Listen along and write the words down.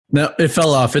No, it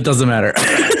fell off. It doesn't matter.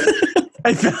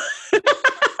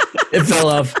 It fell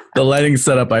off. The lighting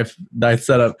setup I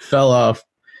set up fell off.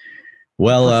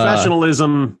 Well,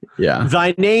 professionalism. Yeah.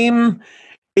 Thy name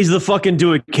is the fucking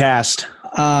Do It Cast.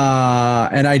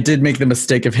 And I did make the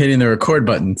mistake of hitting the record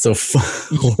button. So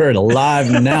we're live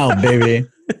now, baby.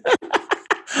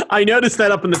 I noticed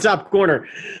that up in the top corner.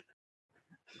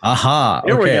 Aha.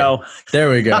 Here we go. There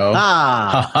we go.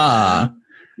 Ha.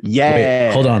 Yeah.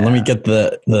 Wait, hold on. Let me get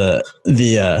the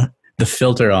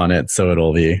filter on it so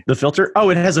it'll be the filter. Oh,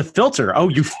 it has a filter. Oh,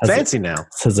 you fancy now.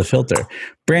 It says a filter.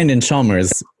 Brandon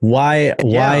Chalmers, why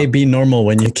be normal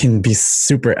when you can be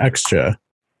super extra?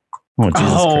 Oh,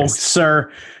 Jesus Christ.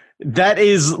 Sir. That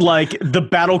is like the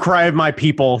battle cry of my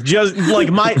people. Just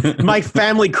like my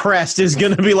family crest is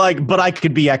going to be like, but I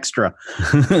could be extra.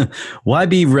 Why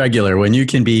be regular when you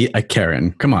can be a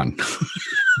Karen? Come on.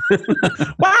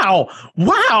 Wow.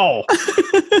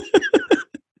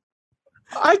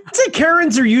 I'd say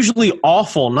Karens are usually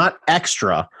awful, not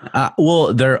extra.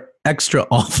 Well, they're extra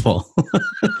awful.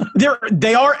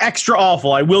 They are extra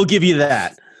awful. I will give you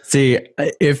that. See,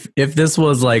 if this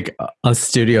was like a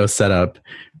studio setup,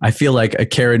 I feel like a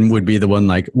Karen would be the one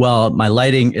like, well, my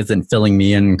lighting isn't filling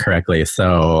me in correctly,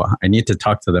 so I need to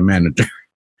talk to the manager.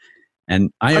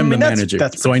 And I am the manager,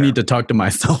 so I need to talk to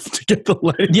myself to get the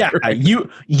lighting. Yeah, correct.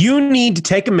 you need to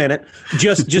take a minute,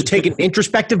 just take an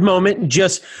introspective moment,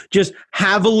 just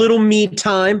have a little me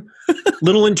time,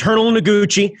 little internal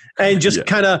Noguchi, and just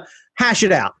kind of hash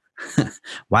it out.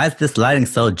 Why is this lighting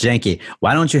so janky?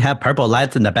 Why don't you have purple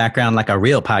lights in the background like a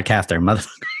real podcaster, motherfucker?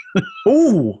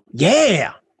 Ooh,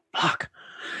 yeah. Fuck.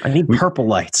 I need purple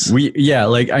lights.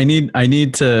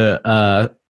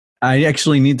 I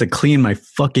actually need to clean my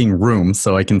fucking room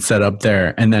so I can set up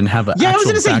there and then have an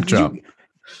actual backdrop.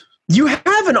 You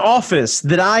have an office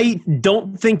that I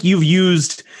don't think you've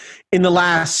used in the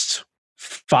last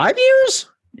 5 years?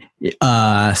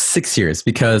 6 years,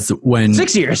 because when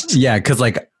 6 years. Yeah, because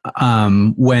like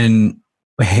when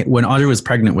Audrey was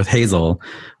pregnant with Hazel,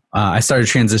 I started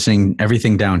transitioning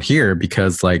everything down here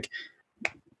because like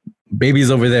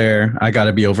baby's over there, I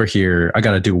gotta be over here, I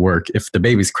gotta do work. If the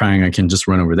baby's crying, I can just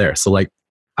run over there. So like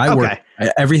I work,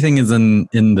 everything is in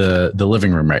the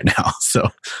living room right now. So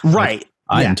right,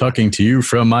 I'm talking to you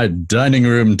from my dining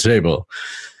room table.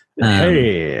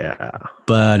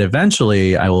 But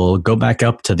eventually I will go back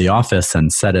up to the office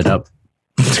and set it up.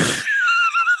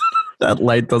 That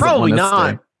light doesn't probably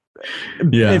not stay.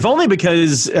 Yeah. If only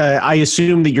because I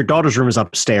assume that your daughter's room is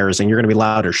upstairs and you're going to be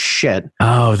loud as shit.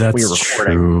 Oh, that's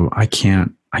true. I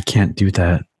can't do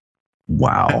that.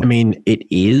 Wow. I mean, it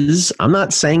is. I'm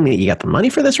not saying that you got the money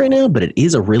for this right now, but it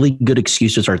is a really good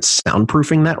excuse to start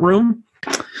soundproofing that room.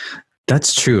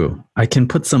 That's true. I can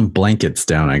put some blankets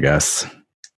down, I guess.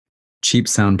 Cheap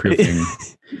soundproofing.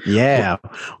 Yeah.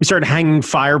 We started hanging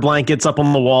fire blankets up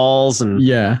on the walls and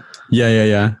Yeah.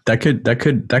 That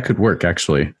could work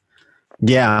actually.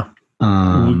 Yeah.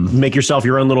 Make yourself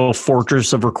your own little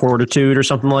fortress of recorditude or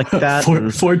something like that.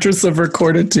 Fortress of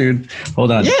recorditude.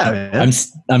 Hold on. Yeah, man.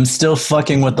 I'm still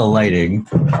fucking with the lighting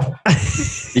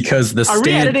because the Are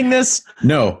we editing this?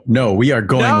 No, we are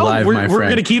going live, my friend. We're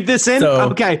going to keep this in? So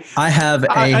okay. I have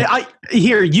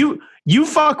here, you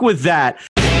fuck with that.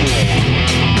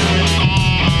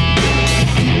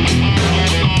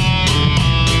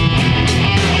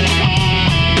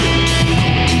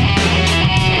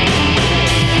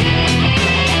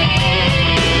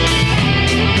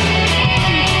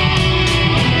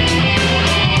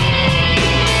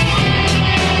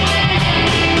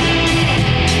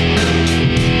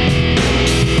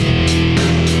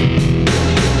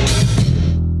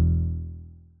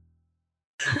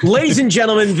 Ladies and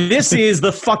gentlemen, this is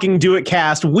the fucking Do It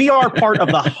Cast. We are part of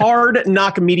the Hard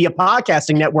Knock Media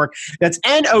Podcasting Network. That's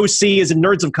NOC as in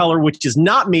Nerds of Color, which is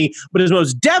not me, but is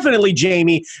most definitely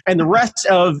Jamie and the rest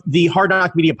of the Hard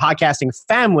Knock Media Podcasting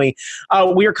family.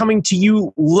 We are coming to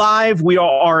you live. We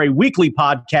are a weekly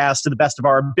podcast to the best of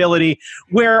our ability,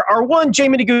 where our one,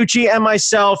 Jamie Noguchi, and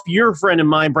myself, your friend and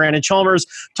mine, Brandon Chalmers,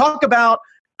 talk about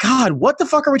God, what the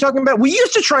fuck are we talking about? We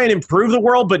used to try and improve the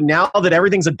world, but now that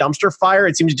everything's a dumpster fire,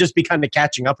 it seems to just be kind of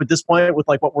catching up at this point with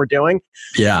like what we're doing.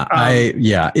 Yeah,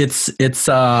 it's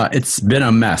been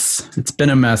a mess. It's been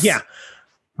a mess. Yeah.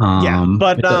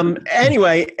 But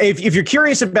anyway, if you're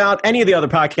curious about any of the other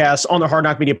podcasts on the Hard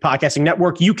Knock Media Podcasting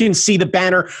Network, you can see the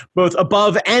banner both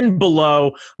above and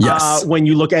below. Yes. When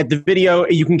you look at the video,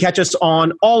 you can catch us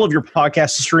on all of your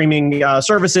podcast streaming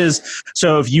services.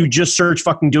 So if you just search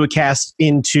fucking Do a Cast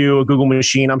into a Google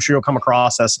machine, I'm sure you'll come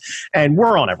across us, and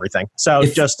we're on everything. So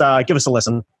just give us a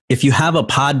listen. If you have a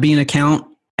Podbean account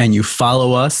and you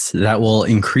follow us, that will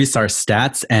increase our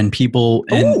stats and people.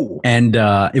 And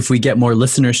if we get more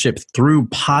listenership through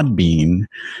Podbean,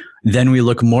 then we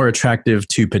look more attractive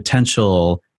to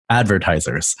potential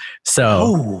advertisers.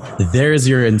 So there's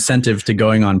your incentive to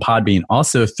going on Podbean.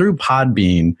 Also, through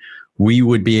Podbean, we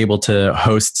would be able to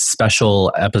host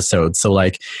special episodes. So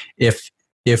like if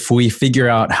we figure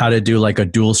out how to do like a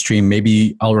dual stream,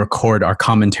 maybe I'll record our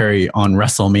commentary on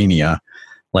WrestleMania,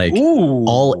 like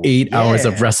all 8 hours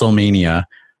of WrestleMania.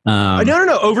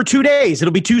 No. Over 2 days.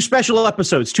 It'll be 2 special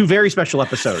episodes, 2 very special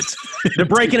episodes. They're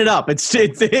breaking it up. It's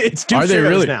 2 shows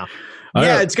really? Now.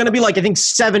 Yeah, it's going to be like, I think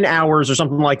 7 hours or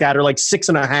something like that, or like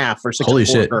 6.5 or 6. Holy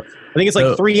shit. I think it's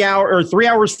like 3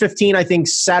 hours 15, I think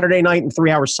Saturday night and 3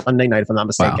 hours Sunday night, if I'm not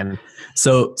mistaken.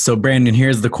 Wow. So Brandon,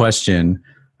 here's the question.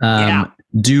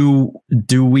 Do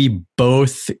we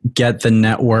both get the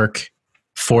network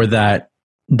for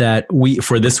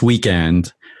for this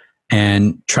weekend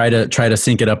and try to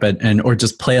sync it up or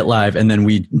just play it live and then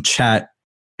we chat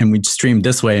and we stream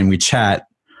this way and we chat,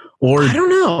 or I don't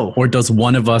know, or does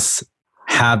one of us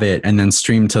have it and then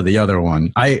stream to the other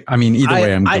one? I mean, either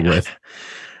way I'm good with.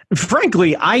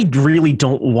 Frankly, I really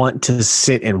don't want to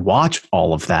sit and watch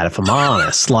all of that, if I'm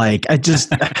honest. Like, I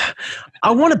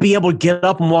want to be able to get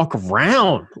up and walk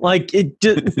around. Like,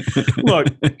 look,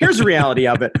 here's the reality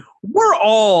of it. We're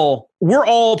all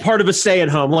part of a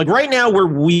stay-at-home. Like right now where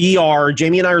we are,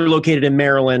 Jamie and I are located in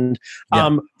Maryland.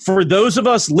 Yeah. For those of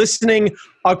us listening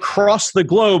across the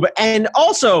globe, and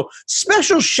also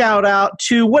special shout out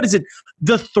to, what is it?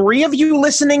 The 3 of you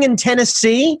listening in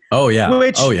Tennessee. Oh yeah.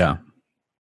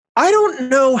 I don't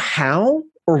know how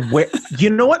or where. You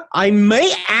know what? I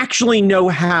may actually know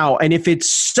how. And if it's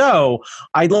so,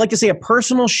 I'd like to say a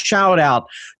personal shout out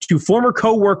to former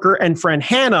coworker and friend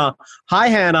Hannah. Hi,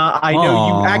 Hannah. I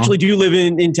know you actually do live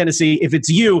in Tennessee. If it's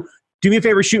you, do me a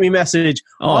favor, shoot me a message.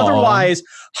 Otherwise,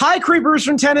 hi, creepers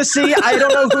from Tennessee. I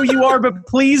don't know who you are, but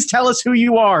please tell us who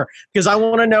you are, because I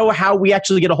want to know how we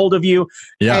actually get a hold of you.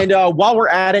 Yeah. And while we're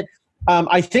at it,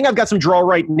 I think I've got some Draw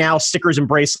Right Now stickers and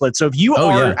bracelets. So if you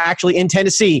are actually in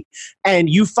Tennessee and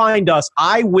you find us,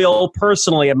 I will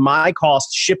personally, at my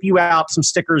cost, ship you out some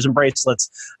stickers and bracelets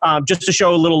just to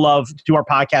show a little love to our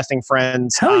podcasting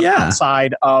friends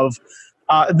outside of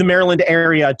the Maryland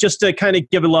area, just to kind of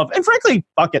give it love. And frankly,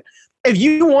 fuck it. If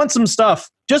you want some stuff,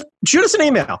 just shoot us an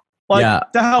email. Like,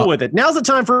 the hell with it. Now's the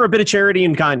time for a bit of charity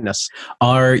and kindness.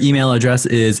 Our email address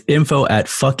is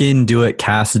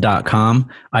info@fuckingdoitcast.com.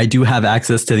 I do have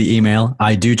access to the email.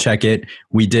 I do check it.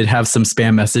 We did have some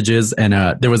spam messages, and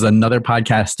there was another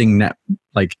podcasting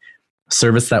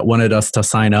service that wanted us to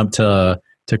sign up to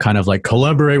kind of like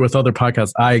collaborate with other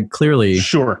podcasts. I clearly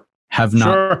have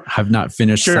not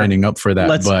finished signing up for that.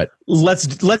 Let's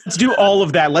do all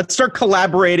of that. Let's start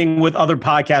collaborating with other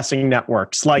podcasting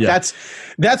networks. Like that's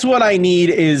what I need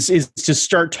is to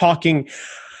start talking.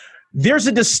 There's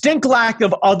a distinct lack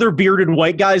of other bearded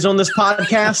white guys on this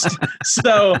podcast.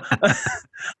 So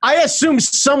I assume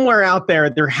somewhere out there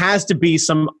has to be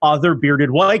some other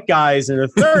bearded white guys in their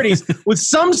 30s with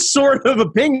some sort of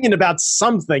opinion about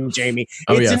something, Jamie.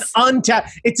 It's an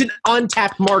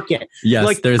untapped market. Yes,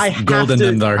 like, there's golden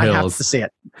in our hills. I have to see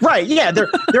it. Right, yeah, there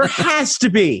has to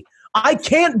be. I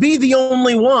can't be the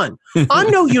only one.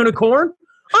 I'm no unicorn.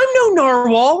 I'm no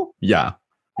narwhal. Yeah.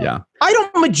 I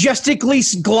don't majestically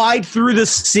glide through the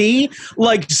sea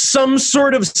like some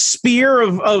sort of spear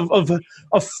of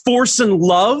force and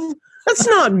love. That's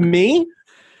not me.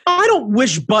 I don't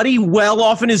wish Buddy well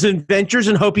off in his adventures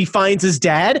and hope he finds his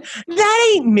dad.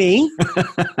 That ain't me.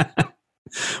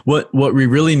 What we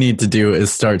really need to do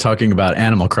is start talking about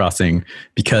Animal Crossing,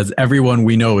 because everyone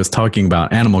we know is talking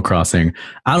about Animal Crossing.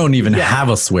 I don't even have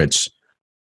a Switch.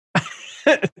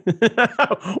 Who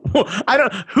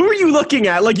are you looking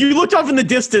at? Like, you looked off in the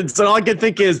distance and all I could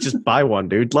think is just buy one,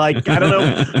 dude. Like, I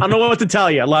don't know what to tell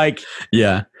you. Like,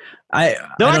 I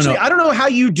don't know how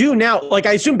you do now. Like,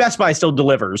 I assume Best Buy still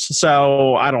delivers.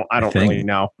 So I don't really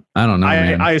know. I don't know.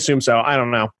 I assume so. I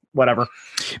don't know. Whatever.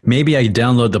 Maybe I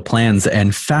download the plans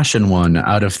and fashion one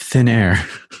out of thin air.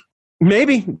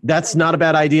 Maybe that's not a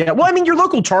bad idea. Well, I mean, your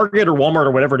local Target or Walmart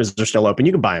or whatever it is, they're still open.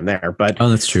 You can buy them there, but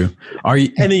that's true.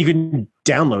 And then you can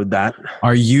download that.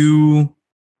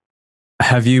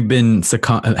 Have you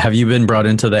been brought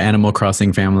into the Animal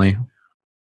Crossing family?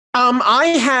 I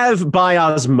have by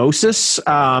osmosis.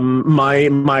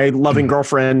 My loving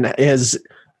girlfriend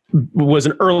was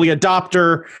an early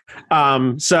adopter.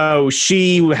 So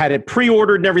she had it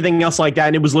pre-ordered and everything else like that.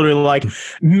 And it was literally like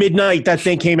midnight that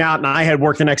thing came out and I had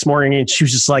work the next morning and she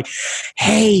was just like,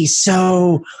 hey,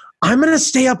 so I'm going to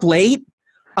stay up late.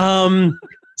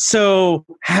 So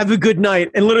have a good night.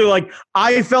 And literally, like,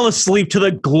 I fell asleep to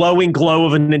the glowing glow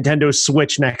of a Nintendo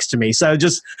Switch next to me. So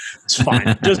just, it's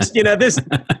fine. Just, this,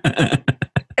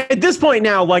 at this point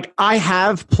now, like, I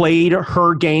have played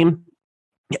her game.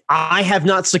 I have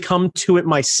not succumbed to it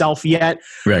myself yet.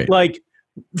 Right. Like,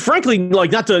 frankly,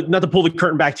 like, not to pull the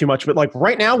curtain back too much, but like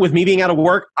right now with me being out of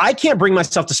work, I can't bring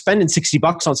myself to spending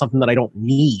 $60 on something that I don't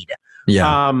need.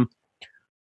 Yeah.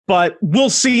 But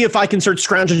we'll see if I can start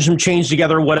scrounging some change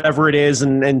together, whatever it is,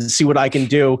 and see what I can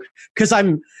do. Because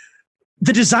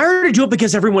the desire to do it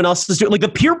because everyone else is doing it. Like the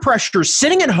peer pressure,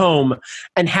 sitting at home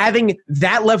and having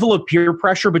that level of peer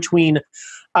pressure between,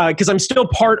 because I'm still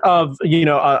part of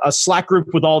a Slack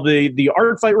group with all the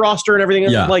Art Fight roster and everything.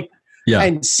 Yeah. Like, yeah.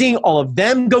 And seeing all of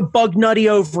them go bug nutty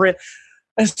over it,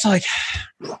 it's like,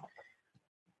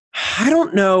 I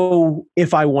don't know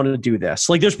if I want to do this.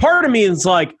 Like, there's part of me that's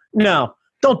like, no.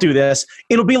 Don't do this.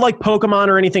 It'll be like Pokemon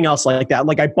or anything else like that.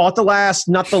 Like I bought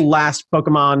not the last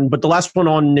Pokemon, but the last one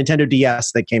on Nintendo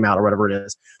DS that came out or whatever it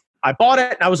is. I bought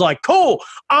it and I was like, cool,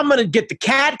 I'm going to get the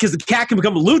cat because the cat can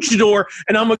become a luchador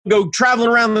and I'm going to go traveling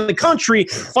around the country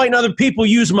fighting other people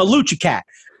using my lucha cat.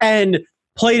 And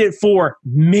played it for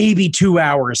maybe 2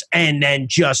 hours and then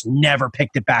just never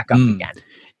picked it back up again.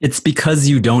 It's because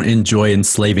you don't enjoy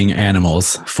enslaving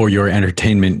animals for your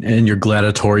entertainment and your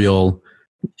gladiatorial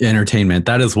entertainment.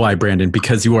 That is why, Brandon,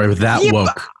 because you are that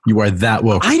woke. You are that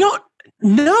woke.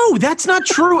 No, that's not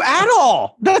true at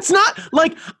all. That's not,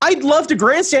 like, I'd love to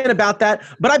grandstand about that,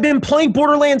 but I've been playing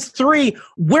Borderlands 3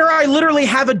 where I literally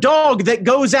have a dog that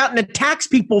goes out and attacks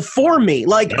people for me.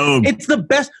 Like, It's the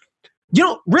best.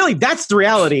 Really, that's the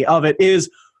reality of it is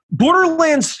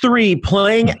Borderlands 3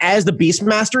 playing as the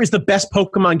Beastmaster is the best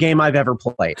Pokemon game I've ever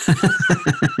played.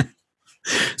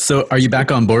 So are you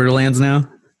back on Borderlands now?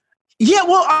 Yeah,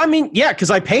 well, I mean, yeah, because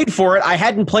I paid for it. I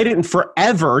hadn't played it in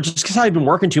forever just because I've been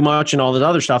working too much and all this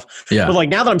other stuff. Yeah. But like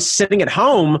now that I'm sitting at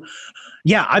home,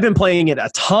 yeah, I've been playing it a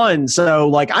ton. So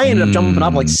like I ended up jumping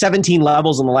up like 17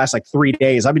 levels in the last like 3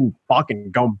 days. I've been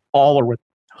fucking going baller with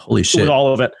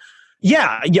all of it.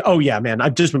 Yeah. Oh yeah, man.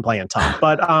 I've just been playing a ton.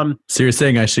 But so you're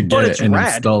saying I should get it and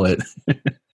install it?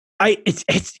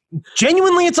 It's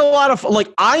genuinely, it's a lot of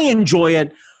like I enjoy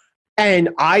it, and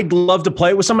I'd love to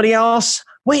play it with somebody else.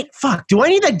 Wait, fuck. Do I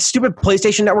need that stupid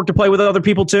PlayStation Network to play with other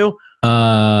people too?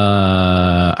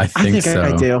 I think so.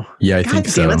 I do. Yeah, I think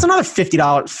so. That's another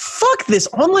 $50. Fuck this.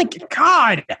 I'm like,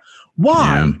 God,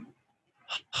 why?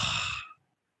 Yeah.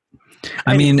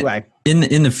 I mean,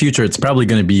 in the future, it's probably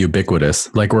going to be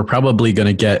ubiquitous. Like, we're probably going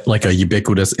to get like a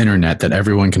ubiquitous internet that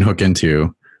everyone can hook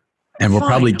into, and we'll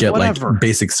probably get like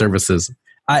basic services.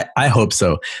 I hope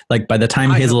so. Like, by the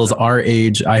time Hazel is our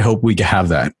age, I hope we have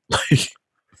that.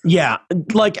 Yeah,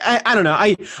 like I don't know.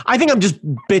 I think I'm just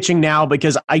bitching now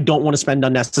because I don't want to spend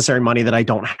unnecessary money that I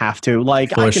don't have to.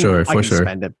 Like I can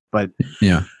spend it, but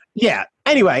yeah.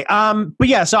 Anyway, but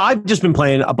yeah. So I've just been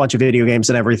playing a bunch of video games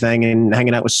and everything, and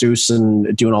hanging out with Seuss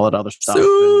and doing all that other stuff.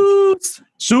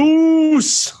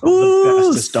 Seuss, the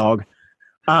bestest dog.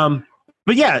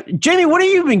 But yeah, Jamie, what have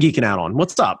you been geeking out on?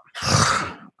 What's up?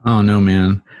 Oh no,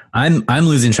 man, I'm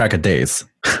losing track of days,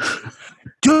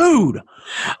 dude.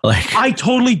 Like I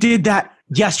totally did that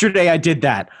yesterday. I did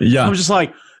that. Yeah. I was just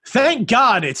like, thank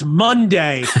God it's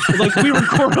Monday. Like we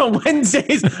record on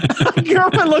Wednesdays. My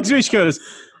girlfriend looks at me, she goes,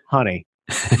 honey,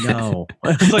 no. I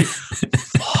was like,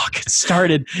 fuck, it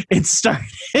started.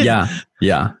 Yeah.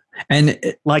 And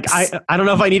I don't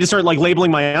know if I need to start like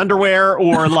labeling my underwear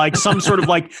or like some sort of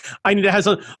like I need to have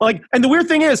some like. And the weird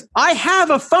thing is, I have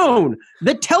a phone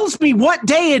that tells me what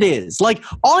day it is. Like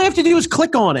all I have to do is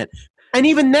click on it, and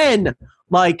even then,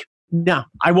 like, no,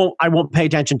 I won't pay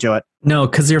attention to it. No,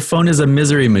 because your phone is a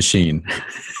misery machine.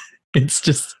 It's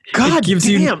just God it gives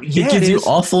damn. You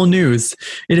awful news.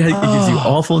 It gives you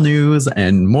awful news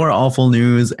and more awful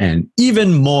news and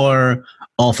even more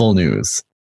awful news.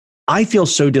 I feel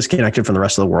so disconnected from the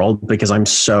rest of the world because I'm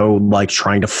so like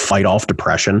trying to fight off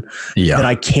depression that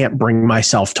I can't bring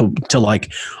myself to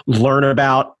like learn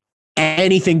about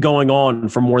anything going on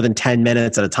for more than 10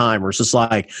 minutes at a time. Where it's just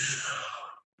like,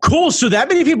 cool. So that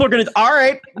many people are going to, all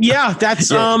right. Yeah.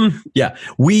 That's, Yeah.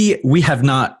 We have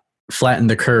not flattened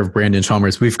the curve, Brandon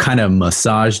Chalmers. We've kind of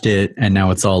massaged it and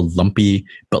now it's all lumpy,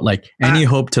 but like any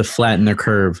hope to flatten the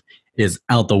curve is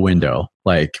out the window.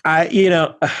 Like,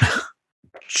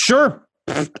 sure.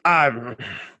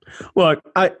 Look,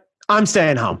 I'm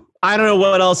staying home. I don't know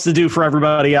what else to do for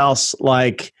everybody else.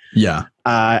 Like,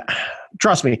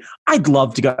 trust me, I'd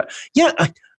love to go. Yeah.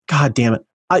 God damn it.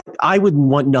 I would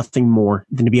want nothing more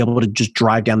than to be able to just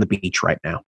drive down the beach right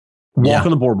now, walk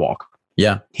on the boardwalk,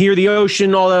 hear the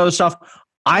ocean, all that other stuff.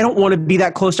 I don't want to be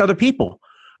that close to other people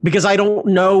because I don't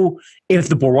know if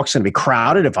the boardwalk's going to be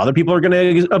crowded, if other people are going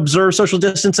to observe social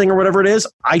distancing or whatever it is.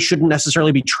 I shouldn't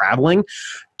necessarily be traveling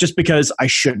just because I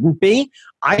shouldn't be.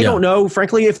 I don't know,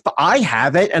 frankly, if I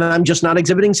have it and I'm just not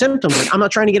exhibiting symptoms. Like, I'm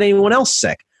not trying to get anyone else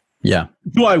sick. Yeah.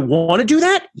 Do I want to do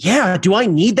that? Yeah. Do I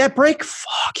need that break?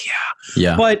 Fuck yeah.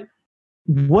 Yeah. But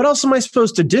what else am I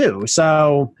supposed to do?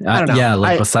 So I don't know. Yeah,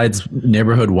 like besides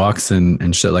neighborhood walks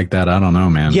and shit like that, I don't know,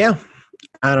 man. Yeah.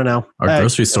 I don't know. Or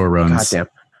grocery store runs. Goddamn.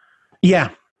 Yeah.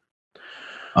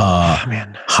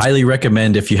 Man. Highly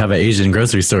recommend if you have an Asian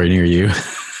grocery store near you.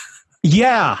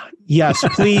 Yeah. Yes,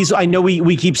 please. I know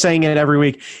we keep saying it every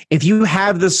week. If you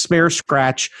have the spare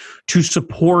scratch to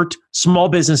support small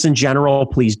business in general,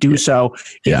 please do so.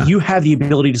 If you have the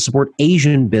ability to support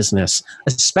Asian business,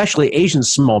 especially Asian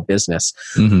small business,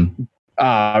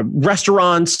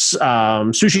 restaurants,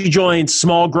 sushi joints,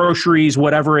 small groceries,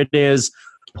 whatever it is,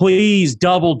 please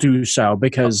double do so,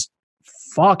 because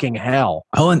fucking hell.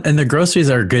 Oh, and the groceries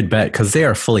are a good bet because they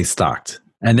are fully stocked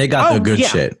and they got the good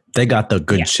shit. They got the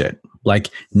good shit.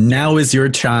 Like, now is your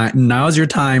time. Now is your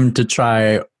time to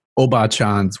try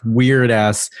Obachan's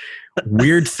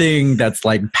weird thing that's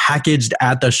like packaged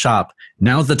at the shop.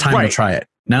 Now's the time to try it.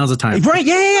 Now's the time. Right.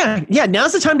 Yeah.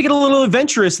 Now's the time to get a little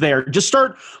adventurous there. Just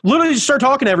start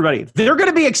talking to everybody. They're going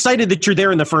to be excited that you're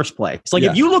there in the first place. Like,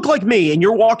 if you look like me and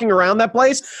you're walking around that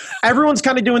place, everyone's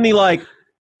kind of doing the like,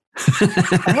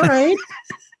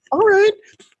 all right,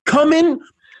 come in.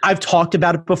 I've talked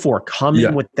about it before. Come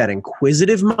in with that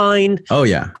inquisitive mind. Oh,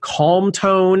 yeah. Calm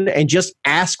tone and just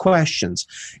ask questions.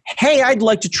 Hey, I'd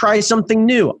like to try something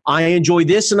new. I enjoy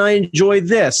this and I enjoy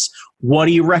this. What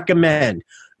do you recommend?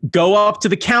 Go up to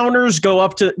the counters,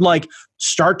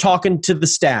 start talking to the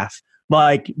staff.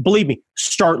 Like, believe me,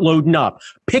 start loading up.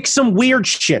 Pick some weird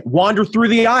shit. Wander through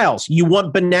the aisles. You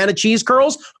want banana cheese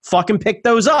curls? Fucking pick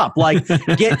those up. Like,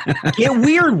 get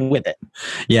weird with it.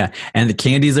 Yeah, and the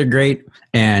candies are great,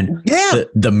 and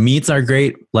the meats are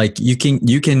great. Like, you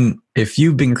can if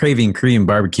you've been craving Korean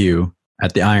barbecue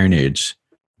at the Iron Age,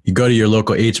 you go to your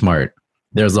local H Mart.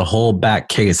 There's a whole back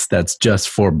case that's just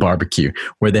for barbecue,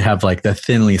 where they have like the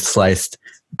thinly sliced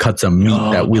cuts of meat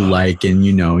that we like, and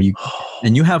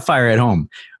you have fire at home.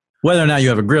 Whether or not you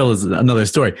have a grill is another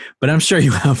story, but I'm sure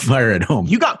you have fire at home.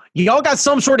 You all got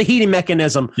some sort of heating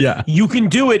mechanism. Yeah. You can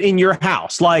do it in your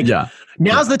house. Like,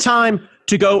 now's the time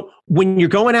to go when you're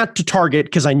going out to Target,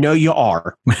 because I know you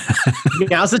are.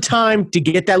 Now's the time to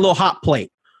get that little hot plate.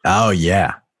 Oh,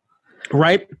 yeah.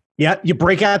 Right? Yeah, you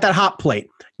break out that hot plate.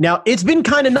 Now, it's been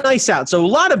kind of nice out. So a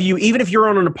lot of you, even if you're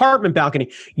on an apartment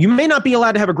balcony, you may not be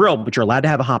allowed to have a grill, but you're allowed to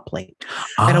have a hot plate.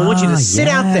 And I want you to sit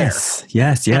out there.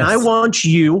 Yes. And I want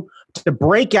you to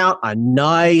break out a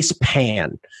nice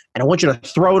pan. And I want you to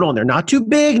throw it on there. Not too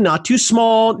big, not too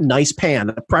small, nice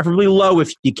pan. Preferably low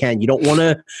if you can. You don't want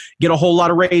to get a whole lot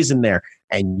of rays in there.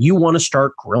 And you want to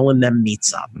start grilling them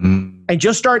meats up. And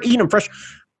just start eating them fresh.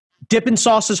 Dipping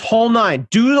sauces, whole nine.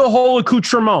 Do the whole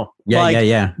accoutrement.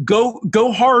 Yeah.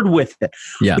 Go hard with it.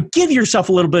 Yeah. But give yourself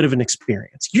a little bit of an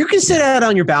experience. You can sit out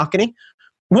on your balcony.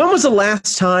 When was the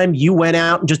last time you went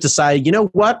out and just decided, you know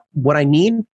what? What I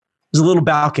need is a little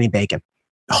balcony bacon.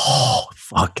 Oh,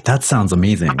 fuck. That sounds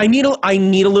amazing. I need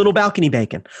a little balcony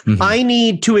bacon. Mm-hmm. I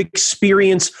need to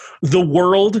experience the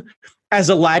world as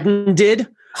Aladdin did.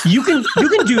 You can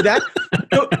do that.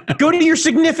 Go to your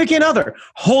significant other.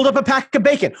 Hold up a pack of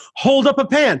bacon. Hold up a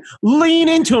pan. Lean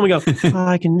into him and go,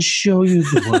 I can show you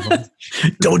the world.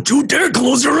 Don't you dare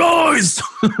close your eyes.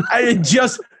 And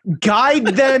just guide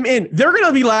them in. They're going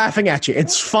to be laughing at you.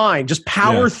 It's fine. Just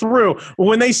power through.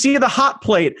 When they see the hot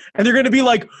plate and they're going to be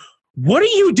like, what are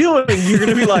you doing? You're going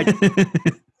to be like,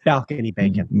 balcony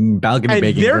bacon. Balcony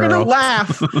bacon. They're going to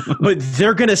laugh, but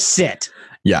they're going to sit.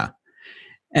 Yeah.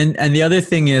 And the other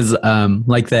thing is,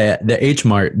 like the H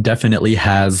Mart definitely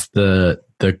has the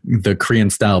Korean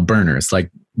style burners.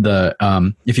 Like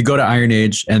if you go to Iron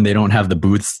Age and they don't have the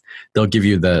booths, they'll give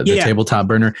you the tabletop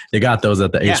burner. They got those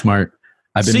at the H Mart.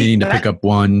 I've been meaning to pick up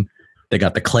one. They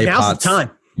got the clay pots. Now's the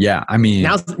time. Yeah, I mean,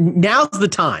 now's the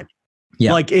time.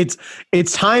 Yeah, like it's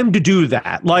time to do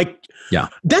that. Like. Yeah.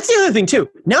 That's the other thing too.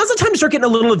 Now's the time to start getting a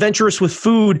little adventurous with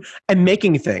food and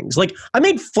making things. Like, I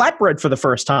made flatbread for the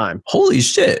first time. Holy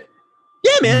shit.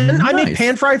 Yeah, man. Nice. I made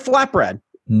pan-fried flatbread.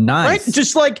 Nice. Right?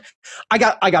 Just like I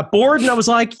got bored and I was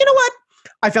like, you know what?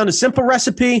 I found a simple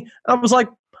recipe. I was like,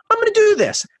 I'm going to do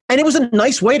this. And it was a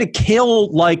nice way to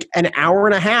kill like an hour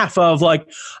and a half of like,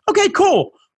 okay,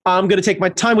 cool. I'm going to take my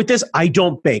time with this. I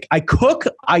don't bake. I cook.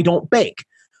 I don't bake.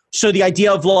 So the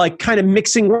idea of like kind of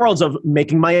mixing worlds of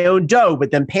making my own dough,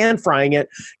 but then pan frying it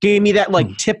gave me that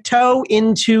like tiptoe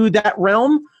into that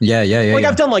realm. Yeah. Like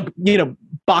I've done like,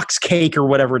 box cake or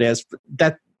whatever it is.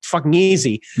 That fucking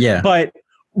easy. Yeah. But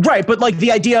like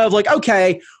the idea of like,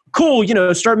 okay, cool,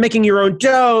 start making your own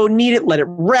dough, knead it, let it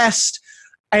rest,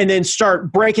 and then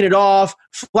start breaking it off,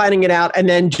 flattening it out, and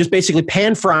then just basically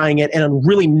pan frying it in a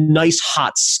really nice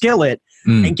hot skillet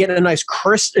and getting a nice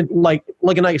crisp, like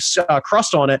a nice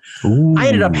crust on it. Ooh. I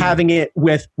ended up having it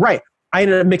with, I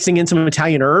ended up mixing in some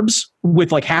Italian herbs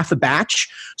with like half the batch.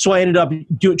 So I ended up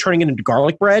turning it into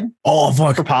garlic bread. Oh,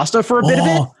 fuck. For pasta for a bit of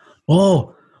it.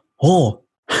 Oh.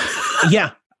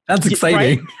 Yeah. That's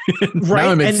exciting. Right. Now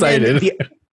I'm excited.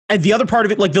 And the other part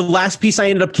of it, like the last piece I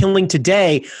ended up killing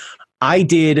today, I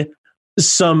did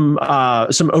some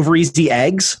over easy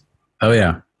eggs. Oh,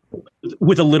 yeah.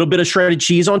 With a little bit of shredded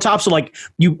cheese on top. So like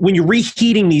when you're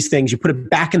reheating these things, you put it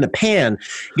back in the pan,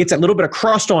 it gets that little bit of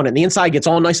crust on it, and the inside gets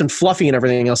all nice and fluffy and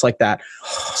everything else like that.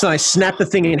 So I snapped the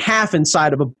thing in half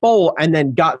inside of a bowl and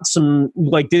then got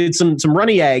did some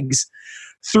runny eggs,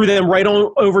 threw them right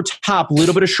on over top, a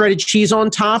little bit of shredded cheese on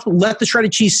top, let the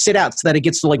shredded cheese sit out so that it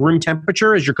gets to like room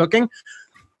temperature as you're cooking.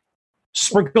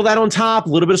 Sprinkle that on top, a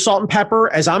little bit of salt and pepper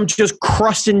as I'm just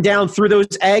crusting down through those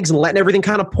eggs and letting everything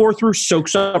kind of pour through,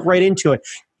 soaks up right into it.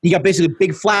 You got basically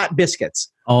big flat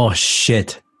biscuits. Oh,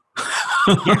 shit.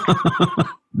 Yeah.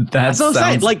 That's what I'm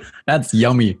saying. Like, that's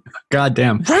yummy. God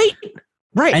damn.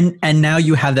 Right. And now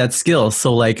you have that skill.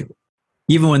 So like,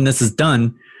 even when this is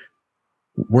done,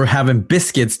 we're having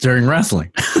biscuits during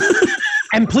wrestling.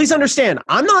 And please understand,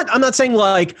 I'm not saying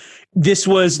like this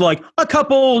was like a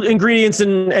couple ingredients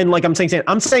and like I'm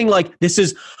saying like this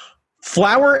is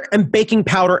flour and baking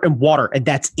powder and water and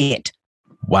that's it.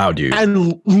 Wow, dude.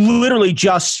 And literally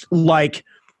just like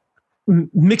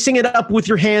mixing it up with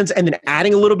your hands and then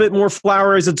adding a little bit more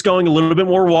flour as it's going, a little bit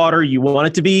more water. You want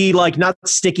it to be like not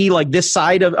sticky, like this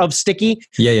side of sticky.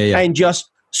 Yeah. And just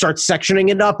start sectioning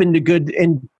it up into good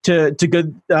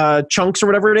chunks or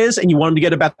whatever it is, and you want them to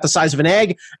get about the size of an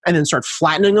egg, and then start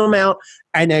flattening them out,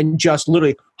 and then just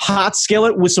literally hot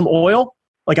skillet with some oil,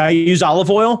 like I use olive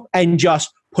oil, and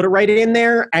just put it right in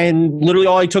there. And literally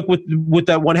all I took with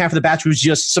that one half of the batch was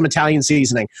just some Italian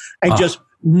seasoning, and just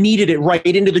kneaded it right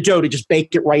into the dough to just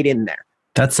bake it right in there.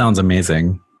 That sounds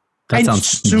amazing. That sounds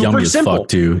super yummy simple. As fuck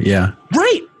too. Yeah.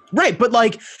 Right. But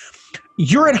like,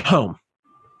 you're at home.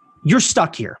 You're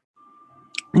stuck here.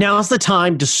 Now's the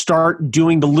time to start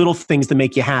doing the little things that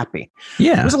make you happy.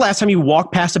 Yeah. When was the last time you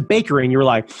walked past a bakery and you were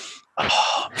like,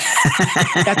 oh,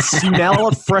 that smell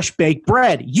of fresh baked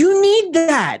bread? You need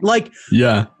that. Like,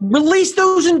 yeah. Release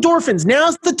those endorphins.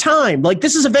 Now's the time. Like,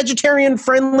 this is a vegetarian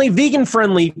friendly, vegan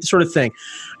friendly sort of thing.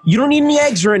 You don't need any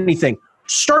eggs or anything.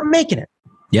 Start making it.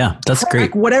 Yeah, that's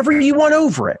great. Whatever you want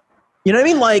over it. You know what I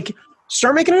mean? Like,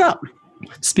 start making it up.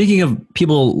 Speaking of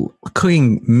people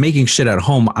making shit at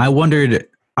home, I wondered,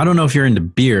 I don't know if you're into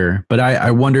beer, but I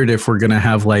wondered if we're going to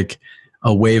have like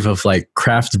a wave of like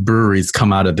craft breweries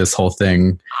come out of this whole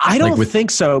thing. I don't think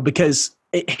so, because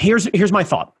here's my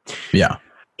thought. Yeah.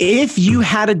 If you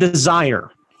had a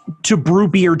desire to brew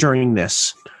beer during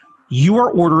this, you are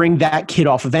ordering that kit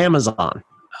off of Amazon.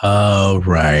 Oh,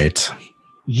 right.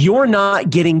 You're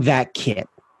not getting that kit.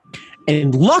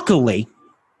 And luckily,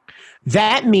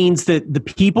 that means that the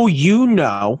people you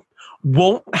know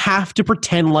won't have to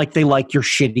pretend like they like your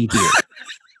shitty beer.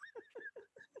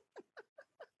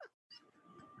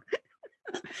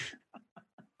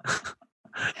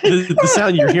 The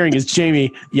sound you're hearing is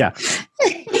Jamie. Yeah.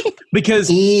 Because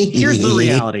here's the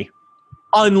reality.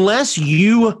 Unless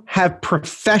you have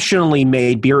professionally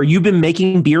made beer, or you've been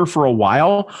making beer for a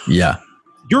while, yeah,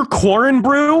 your Quarren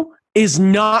brew is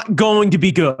not going to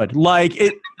be good. Like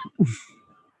it.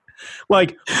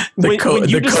 Like the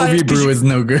Kobe brew is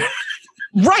no good.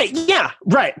 Right. Yeah.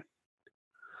 Right.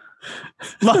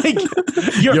 Like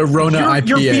your Rona IPA.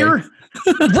 Your beer.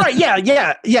 Right. Yeah.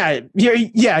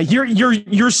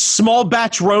 Your small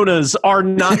batch Ronas are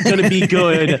not going to be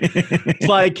good.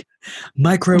 Like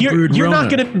microbrewed you're Rona. not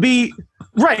going to be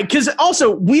right. Because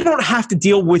also we don't have to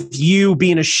deal with you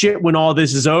being a shit when all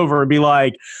this is over and be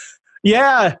like,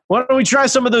 yeah, why don't we try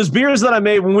some of those beers that I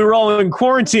made when we were all in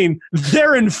quarantine?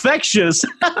 They're infectious.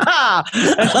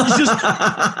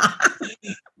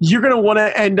 You're going to want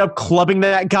to end up clubbing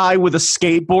that guy with a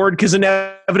skateboard because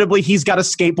inevitably he's got a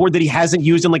skateboard that he hasn't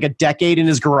used in like a decade in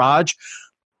his garage.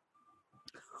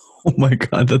 Oh my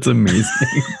God, that's amazing.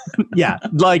 Yeah,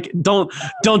 like don't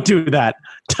do that.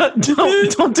 Don't do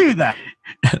that.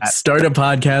 Start a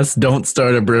podcast, don't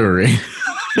start a brewery.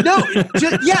 No,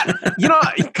 yeah,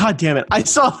 God damn it. I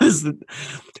saw this.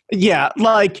 Yeah,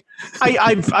 like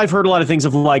I've heard a lot of things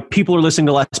of like people are listening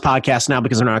to less podcasts now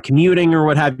because they're not commuting or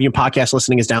what have you. Podcast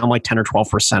listening is down like 10 or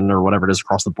 12% or whatever it is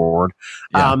across the board.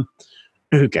 Yeah.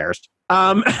 Who cares?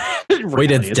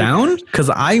 Wait, it's down? Because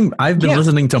I've been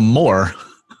listening to more.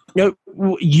 No,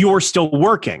 you're still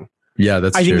working. Yeah,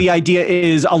 that's true. I think the idea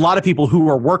is a lot of people who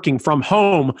are working from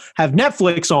home have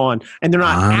Netflix on, and they're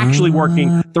not actually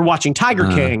working. They're watching Tiger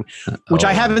King, which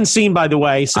I haven't seen, by the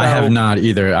way. So I have not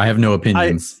either. I have no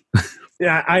opinions.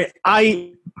 I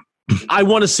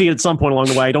want to see it at some point along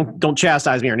the way. Don't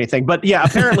chastise me or anything. But yeah,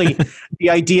 apparently the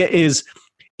idea is,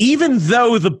 even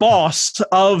though the boss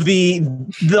of the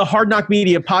Hard Knock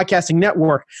Media Podcasting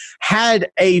Network had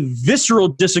a visceral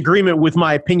disagreement with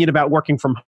my opinion about working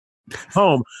from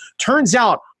home, turns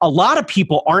out a lot of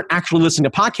people aren't actually listening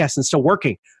to podcasts and still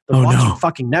working. They're watching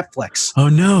fucking Netflix. Oh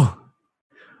no.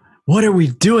 What are we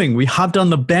doing? We hopped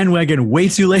on the bandwagon way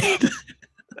too late.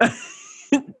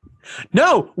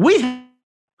 No, we've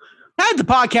had the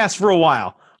podcast for a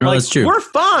while. That's true. We're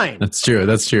fine. That's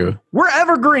true. We're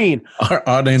evergreen. Our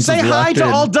audience Say hi to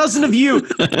all dozen of you.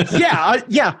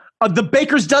 The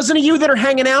baker's dozen of you that are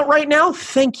hanging out right now.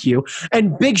 Thank you.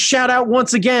 And big shout out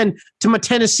once again to my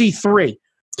Tennessee 3.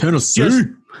 Tennessee.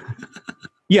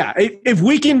 If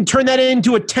we can turn that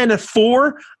into a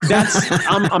 10-4, that's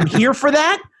I'm here for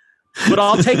that. But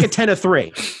I'll take a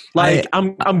 10-3.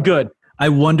 I'm good. I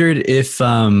wondered if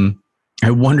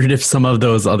some of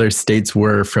those other states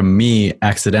were from me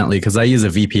accidentally, because I use a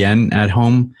VPN at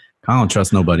home. I don't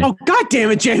trust nobody. Oh, God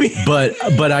damn it, Jamie. But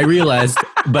I realized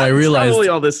probably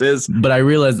all this is. But I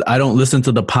realized I don't listen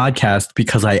to the podcast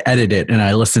because I edit it, and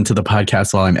I listen to the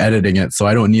podcast while I'm editing it. So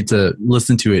I don't need to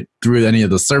listen to it through any of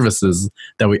the services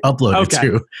that we upload it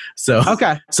to. So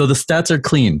the stats are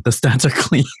clean.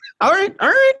 All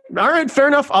right. Fair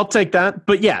enough. I'll take that.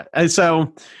 But yeah,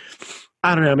 so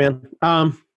I don't know, man.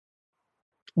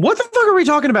 What the fuck are we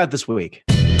talking about this week?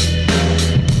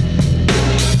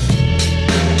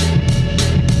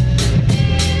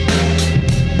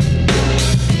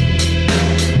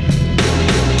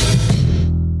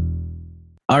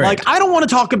 All right. Like, I don't want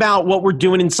to talk about what we're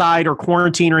doing inside or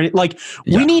quarantine or anything. Like,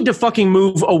 we need to fucking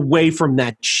move away from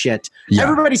that shit. Yeah.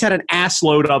 Everybody's had an ass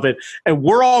load of it. And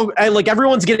we're all, like,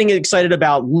 everyone's getting excited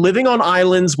about living on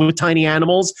islands with tiny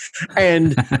animals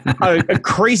and a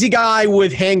crazy guy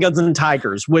with handguns and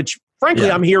tigers, which, frankly,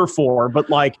 I'm here for. But,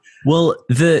 like... Well,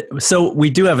 so we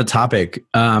do have a topic,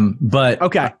 but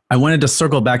I wanted to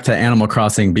circle back to Animal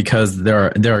Crossing because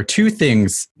there are two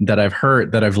things that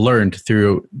I've learned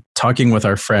through talking with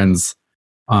our friends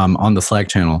on the Slack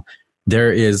channel.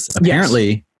 There is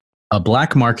apparently a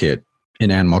black market in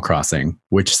Animal Crossing,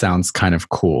 which sounds kind of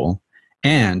cool.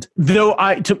 And though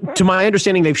to my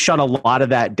understanding, they've shut a lot of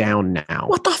that down now.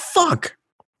 What the fuck?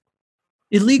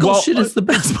 Illegal shit is the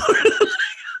best part.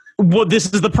 Well,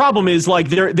 this is the problem is, like,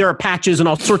 there are patches and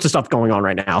all sorts of stuff going on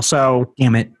right now. So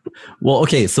damn it. Well,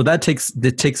 okay, so that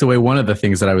takes away one of the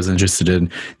things that I was interested in.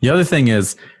 The other thing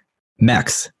is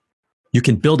mechs. You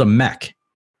can build a mech.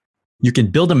 You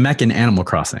can build a mech in Animal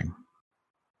Crossing.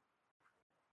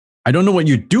 I don't know what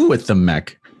you do with the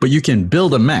mech, but you can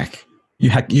build a mech.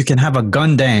 You can have a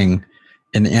Gundang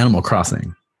in Animal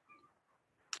Crossing.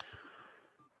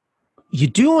 You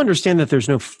do understand that there's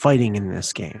no fighting in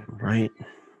this game, right?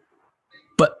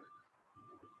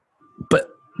 But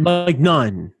like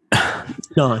none.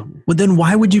 Well, then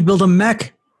why would you build a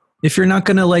mech if you're not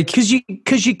gonna because you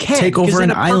can't take over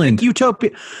an island?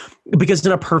 Utopia, because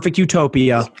in a perfect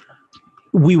utopia,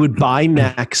 we would buy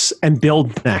mechs and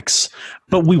build mechs,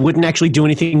 but we wouldn't actually do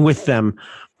anything with them.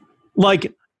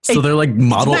 So they're like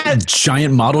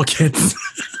giant model kits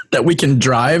that we can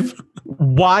drive.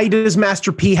 Why does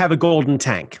Master P have a golden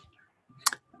tank?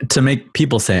 To make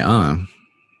people say,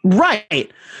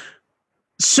 Right.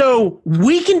 So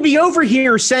we can be over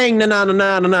here saying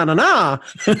na.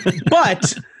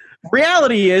 But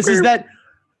reality is that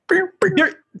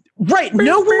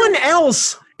no one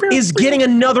else is getting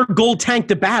another gold tank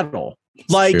to battle.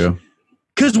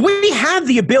 Because we have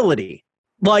the ability.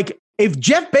 Like, if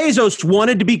Jeff Bezos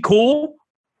wanted to be cool,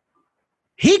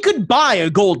 he could buy a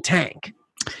gold tank.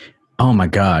 Oh my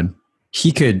God.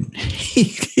 He could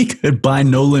buy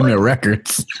No Limit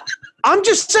Records. I'm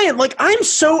just saying, I'm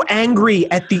so angry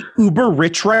at the uber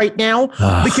rich right now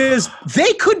because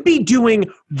they could be doing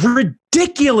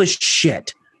ridiculous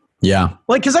shit. Yeah.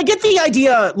 Because I get the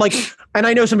idea, and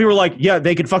I know some people are like, yeah,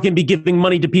 they could fucking be giving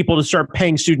money to people to start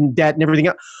paying student debt and everything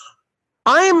else.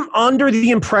 I'm under the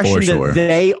impression that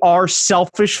they are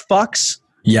selfish fucks.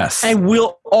 Yes. And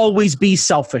will always be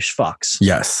selfish fucks.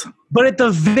 Yes. But at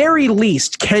the very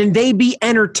least, can they be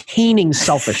entertaining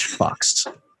selfish fucks?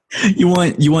 You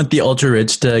want the ultra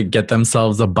rich to get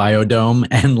themselves a biodome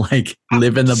and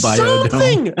live in the biodome.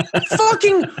 Something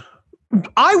fucking.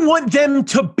 I want them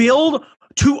to build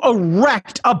to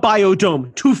erect a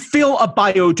biodome, to fill a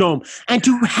biodome, and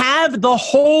to have the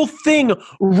whole thing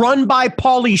run by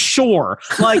Pauly Shore.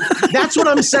 Like, that's what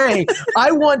I'm saying.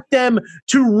 I want them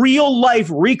to real life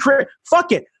recreate.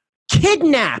 Fuck it.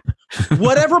 Kidnap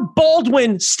whatever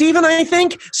Baldwin, Stephen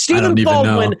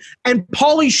Baldwin and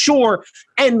Pauly Shore,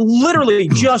 and literally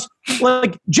just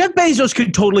like Jeff Bezos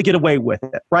could totally get away with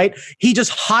it, right? He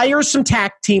just hires some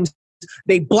tack teams.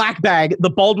 They black bag the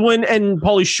Baldwin and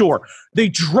Pauly Shore. They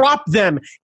drop them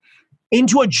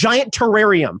into a giant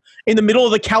terrarium in the middle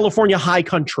of the California high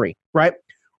country, right?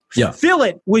 Yeah. Fill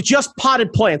it with just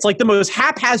potted plants, like the most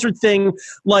haphazard thing.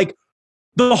 Like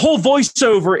the whole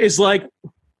voiceover is like,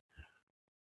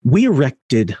 we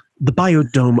erected the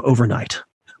biodome overnight.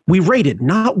 We raided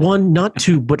not 1, not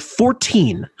 2, but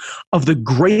 14 of the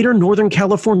greater Northern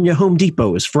California Home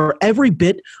Depots for every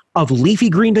bit of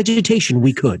leafy green vegetation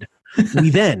we could.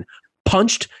 We then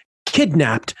punched,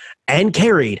 kidnapped, and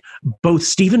carried both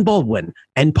Stephen Baldwin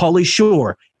and Pauly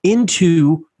Shore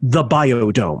into the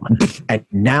biodome. And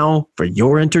now, for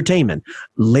your entertainment,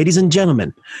 ladies and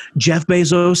gentlemen, Jeff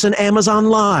Bezos and Amazon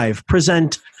Live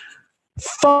present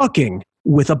Fucking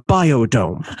with a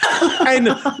Biodome. And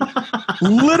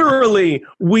literally,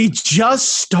 we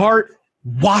just start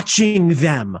watching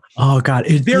them. Oh, God.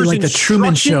 It'd be like the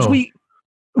Truman Show.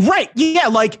 Right. Yeah.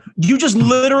 Like, you just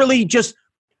literally just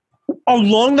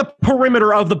along the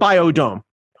perimeter of the biodome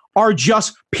are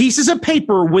just pieces of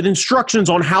paper with instructions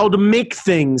on how to make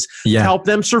things to help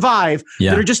them survive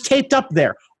that are just taped up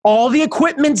there. All the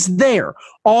equipment's there.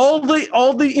 All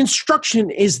the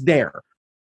instruction is there.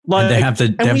 Like, and they have to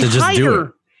just do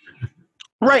it.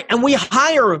 Right. And we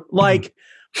hire like,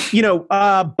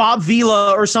 Bob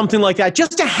Vila or something like that,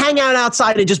 just to hang out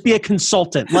outside and just be a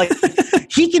consultant. Like,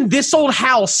 he can, this old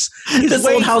house. I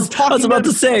was about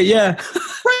to say, yeah.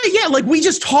 Right, yeah. Like, we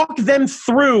just talk them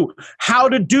through how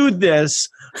to do this.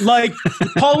 Like,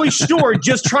 Pauly Shore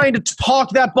just trying to talk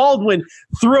that Baldwin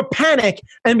through a panic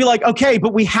and be like, okay,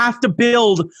 but we have to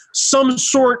build some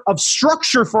sort of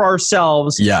structure for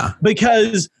ourselves. Yeah.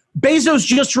 Because Bezos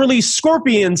just released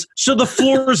scorpions, so the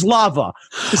floor is lava.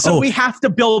 So we have to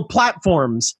build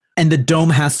platforms. And the dome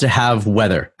has to have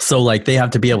weather. So like they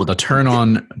have to be able to turn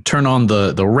on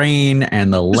the rain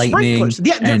and the lightning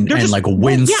and like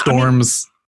windstorms.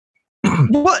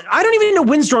 Well, I don't even know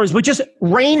windstorms, but just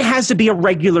rain has to be a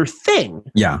regular thing.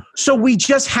 Yeah. So we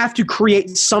just have to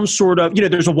create some sort of,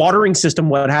 there's a watering system,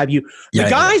 what have you. The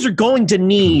guys are going to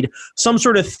need some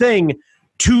sort of thing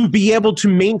to be able to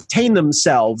maintain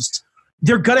themselves.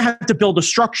 They're going to have to build a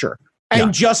structure.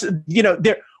 And just,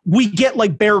 we get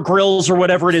like Bear Grylls or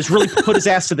whatever it is, really put his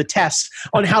ass to the test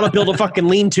on how to build a fucking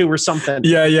lean-to or something.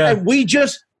 Yeah, yeah. And we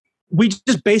just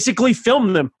basically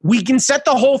film them. We can set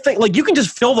the whole thing. Like, you can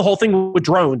just fill the whole thing with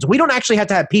drones. We don't actually have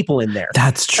to have people in there.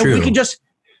 That's true. And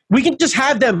we can just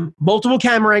have them multiple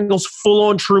camera angles, full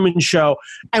on Truman Show,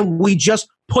 and we just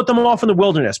put them off in the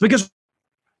wilderness. Because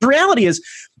the reality is,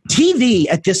 TV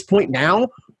at this point now,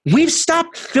 we've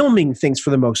stopped filming things for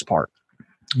the most part.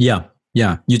 Yeah.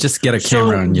 Yeah. You just get a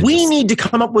camera and we need to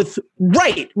come up with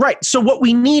right. So what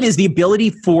we need is the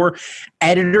ability for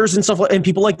editors and stuff and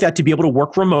people like that to be able to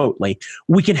work remotely.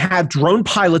 We can have drone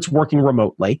pilots working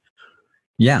remotely.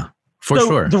 Yeah, for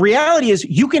sure. The reality is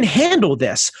you can handle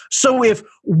this. So if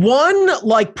one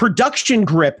like production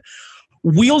grip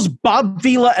wheels Bob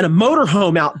Vila and a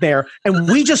motorhome out there, and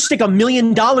we just stick $1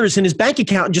 million in his bank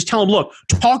account and just tell him, look,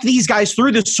 talk these guys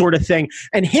through this sort of thing,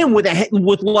 and him with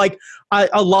like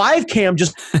a live cam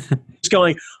just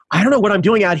going, I don't know what I'm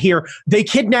doing out here. They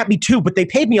kidnapped me too, but they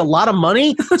paid me a lot of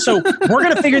money, so we're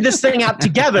going to figure this thing out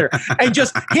together. And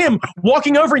just him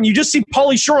walking over, and you just see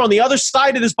Pauly Shore on the other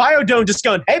side of this biodome just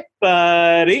going, hey,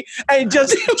 buddy, and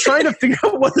just trying to figure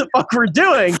out what the fuck we're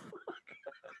doing.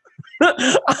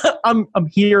 I'm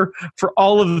here for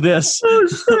all of this.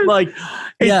 Like,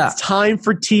 it's time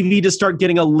for TV to start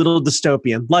getting a little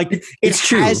dystopian. Like, it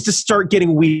has to start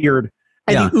getting weird.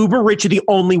 And the uber rich are the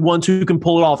only ones who can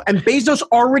pull it off. And Bezos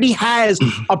already has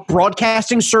a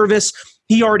broadcasting service.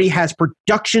 He already has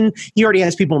production. He already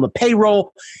has people on the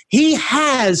payroll. He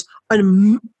has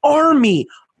an army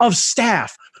of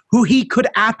staff who he could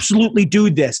absolutely do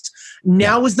this.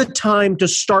 Now is the time to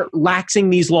start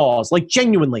laxing these laws. Like,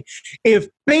 genuinely, if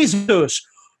Bezos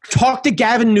talked to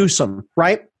Gavin Newsom,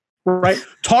 right?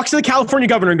 Talks to the California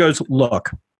governor and goes,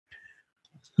 look,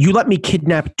 you let me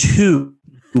kidnap 2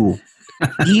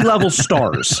 E-level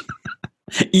stars.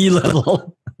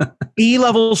 E-level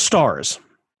stars.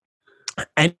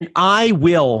 And I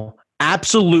will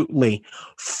absolutely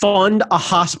fund a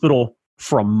hospital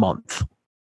for a month.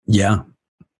 Yeah.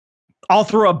 I'll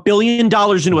throw $1 billion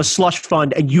into a slush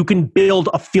fund and you can build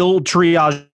a field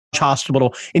triage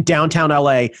hospital in downtown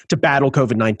LA to battle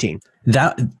COVID-19.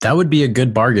 That would be a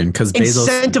good bargain because Bezos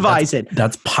incentivize it.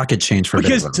 That's pocket change for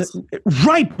Bezos.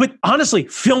 Right, but honestly,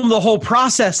 film the whole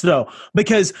process though,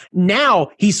 because now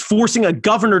he's forcing a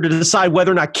governor to decide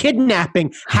whether or not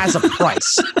kidnapping has a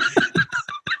price.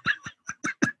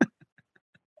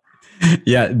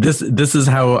 Yeah, this is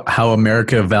how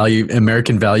American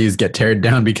values get teared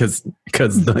down because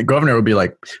the governor would be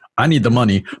like, I need the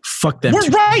money. Fuck them. We're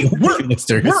right.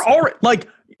 We're already like.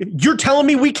 You're telling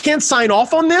me we can't sign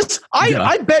off on this?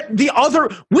 I bet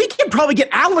we can probably get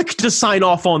Alec to sign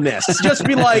off on this. Just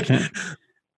be like,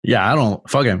 yeah, I don't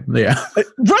fuck him. Yeah,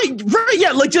 right,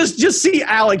 yeah. Like just see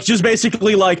Alec just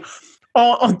basically like,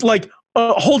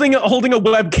 holding a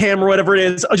webcam or whatever it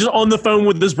is, just on the phone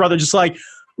with his brother, just like,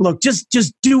 look, just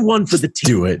do one for the team.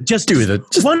 Do it. Just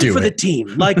one do for it. the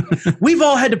team. Like we've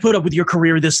all had to put up with your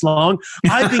career this long.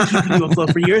 I've been keeping you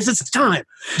afloat for years. It's time.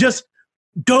 Just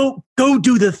go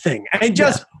do the thing and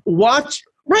just watch.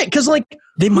 Right, because like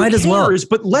they might as well.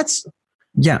 But let's.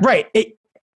 Yeah. Right.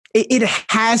 It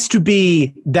has to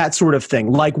be that sort of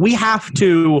thing. Like we have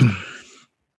to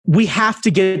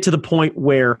get to the point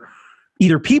where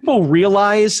either people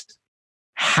realize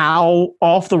how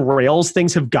off the rails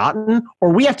things have gotten,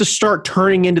 or we have to start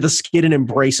turning into the skid and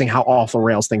embracing how off the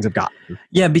rails things have gotten.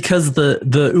 Yeah, because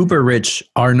the uber rich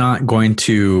are not going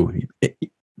to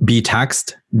be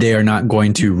taxed. They are not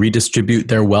going to redistribute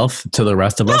their wealth to the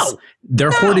rest of us.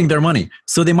 They're hoarding their money.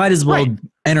 So they might as well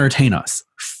entertain us.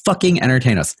 Fucking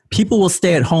entertain us. People will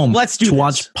stay at home to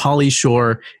watch Pauly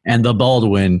Shore and the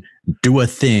Baldwin do a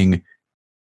thing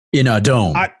in a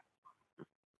dome. I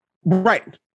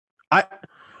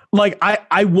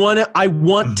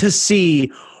want to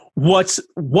see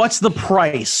what's the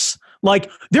price.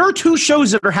 Like there are two shows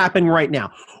that are happening right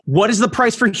now. What is the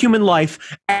price for human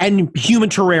life and human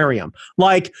terrarium?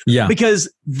 Like, because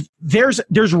there's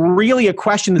really a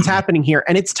question that's happening here,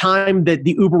 and it's time that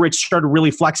the uber rich started really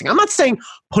flexing. I'm not saying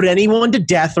put anyone to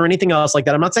death or anything else like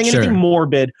that. I'm not saying anything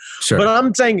morbid, but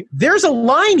I'm saying there's a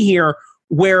line here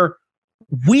where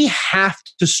we have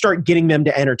to start getting them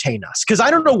to entertain us, because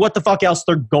I don't know what the fuck else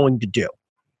they're going to do.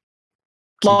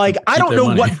 I don't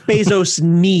know what Bezos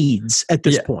needs at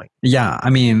this point. Yeah, I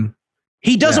mean,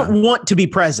 he doesn't want to be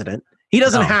president. He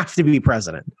doesn't have to be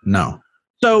president. No.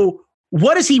 So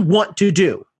what does he want to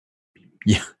do?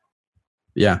 Yeah.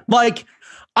 Yeah. Like,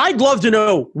 I'd love to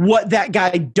know what that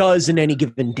guy does in any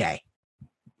given day.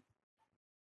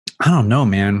 I don't know,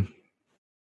 man.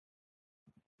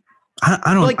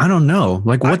 I don't know.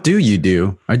 Like, what do you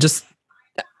do? I whatever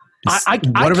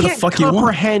can't the fuck you want.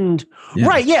 Comprehend.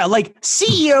 Right, yeah, like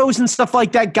CEOs and stuff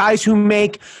like that, guys who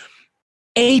make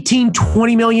 18,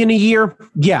 20 million a year.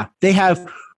 Yeah, they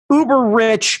have uber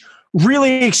rich,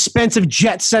 really expensive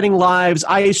jet-setting lives.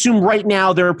 I assume right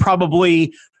now they're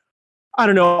probably, I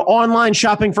don't know, online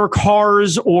shopping for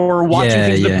cars or watching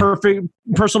things in the perfect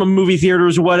personal movie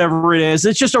theaters or whatever it is.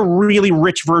 It's just a really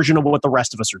rich version of what the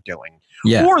rest of us are doing.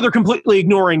 Yeah. Or they're completely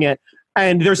ignoring it,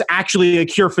 and there's actually a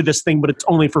cure for this thing, but it's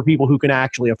only for people who can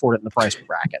actually afford it in the price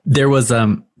bracket. There was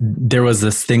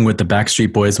this thing with the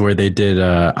Backstreet Boys where they did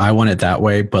I Want It That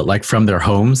Way, but like from their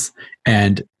homes,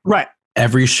 and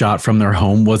every shot from their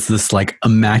home was this like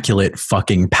immaculate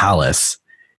fucking palace.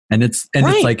 And it's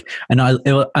like, and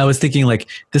I was thinking like,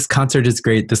 this concert is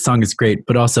great, this song is great,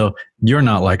 but also you're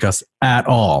not like us at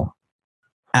all.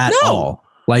 At all.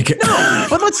 Like, no,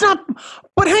 but let's not.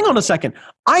 But hang on a second.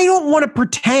 I don't want to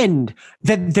pretend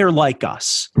that they're like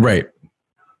us. Right.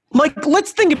 Like,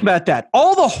 let's think about that.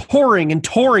 All the whoring and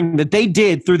touring that they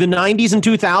did through the 90s and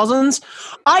 2000s,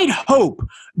 I'd hope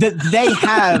that they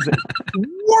have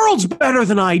worlds better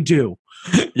than I do.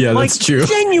 Yeah, like, that's true.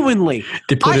 Genuinely.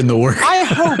 They put in the work. I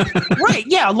hope. Right.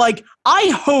 Yeah. Like, I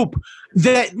hope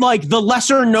that like the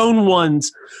lesser known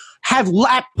ones have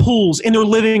lap pools in their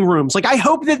living rooms. Like, I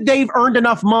hope that they've earned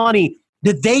enough money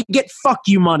that they get fuck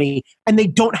you money and they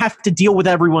don't have to deal with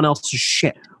everyone else's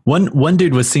shit. One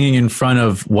dude was singing in front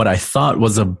of what I thought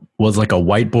was like a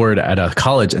whiteboard at a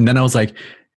college, and then I was like,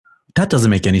 that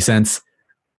doesn't make any sense.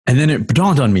 And then it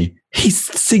dawned on me, he's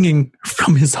singing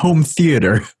from his home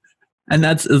theater. And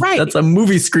that's a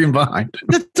movie screen behind.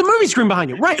 That's a movie screen behind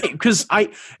you, right? Because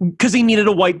he needed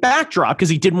a white backdrop because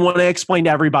he didn't want to explain to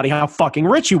everybody how fucking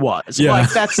rich he was. Yeah.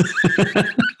 Like that's,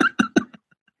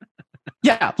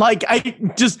 yeah. Like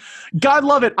God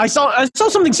love it. I saw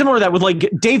something similar to that with like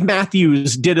Dave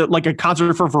Matthews did like a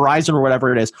concert for Verizon or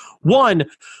whatever it is. One,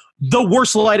 the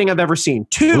worst lighting I've ever seen.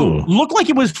 2, Ooh. looked like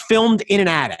it was filmed in an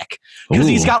attic because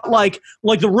he's Ooh. got like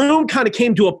the room kind of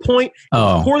came to a point.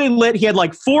 Oh. Poorly lit. He had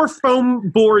like 4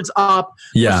 foam boards up,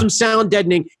 Yeah. with some sound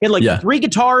deadening. He had like 3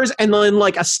 guitars and then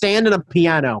like a stand and a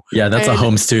piano. Yeah, that's a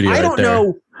home studio. I don't right there.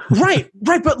 know. Right,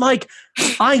 but like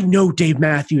I know Dave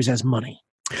Matthews has money.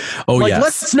 Oh, like, yes.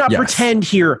 let's not Yes. pretend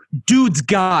here. Dude's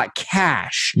got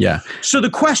cash. Yeah. So the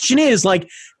question is, like,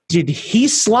 did he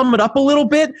slum it up a little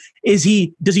bit? Does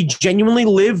he genuinely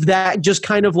live that just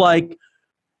kind of like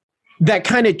that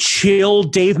kind of chill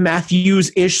Dave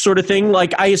Matthews-ish sort of thing?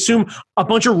 Like, I assume a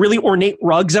bunch of really ornate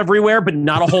rugs everywhere, but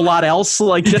not a whole lot else.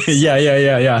 Like, just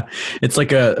Yeah. It's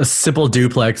like a simple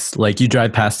duplex. Like you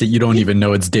drive past it, you don't even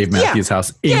know it's Dave Matthews'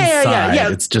 house. Inside,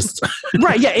 Yeah. it's just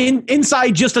right. Yeah,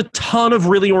 inside just a ton of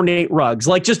really ornate rugs.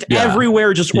 Like just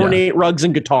everywhere, just ornate rugs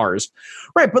and guitars.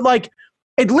 Right, but like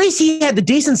at least he had the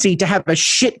decency to have a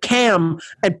shit cam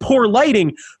and poor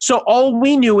lighting. So all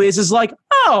we knew is like,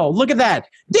 oh, look at that.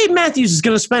 Dave Matthews is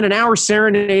going to spend an hour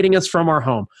serenading us from our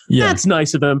home. Yeah. That's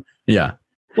nice of him. Yeah.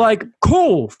 Like,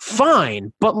 cool,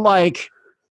 fine. But like,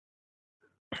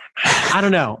 I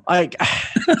don't know. Like,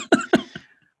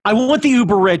 I want the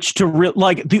uber rich to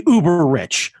like the uber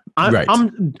rich.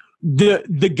 I'm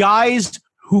the guys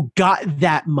who got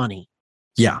that money.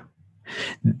 Yeah.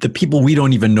 The people we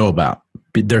don't even know about.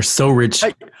 They're so rich,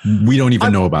 we don't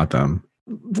even know about them.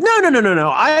 No.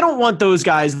 I don't want those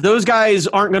guys. Those guys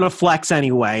aren't going to flex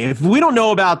anyway. If we don't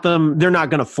know about them, they're not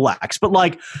going to flex. But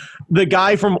like the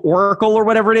guy from Oracle or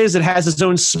whatever it is that has his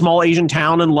own small Asian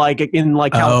town in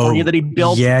California that he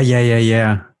built.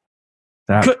 Yeah.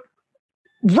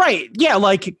 Right. Yeah.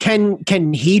 Like,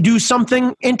 can he do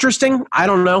something interesting? I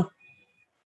don't know.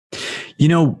 You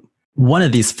know, one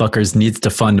of these fuckers needs to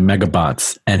fund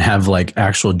Megabots and have like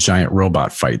actual giant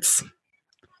robot fights.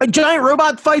 Giant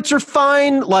robot fights are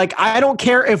fine. Like, I don't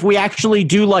care if we actually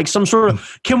do like some sort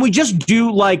of, can we just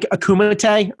do like a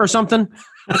Kumite or something?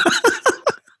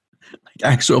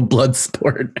 Actual blood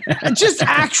sport. Just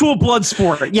actual blood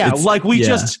sport. Yeah.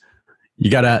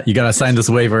 You gotta sign this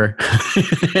waiver.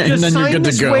 And then you're good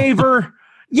to go. Waiver.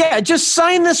 Yeah, just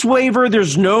sign this waiver.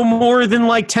 There's no more than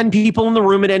like 10 people in the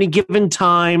room at any given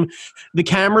time. The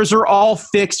cameras are all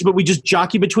fixed, but we just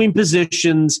jockey between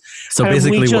positions. So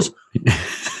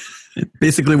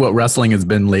basically what wrestling has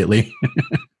been lately.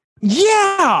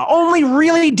 Yeah, only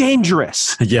really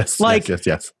dangerous. Yes.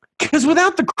 Because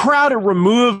without the crowd, it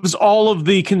removes all of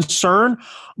the concern.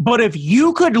 But if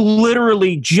you could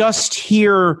literally just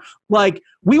hear, like,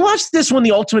 we watched this when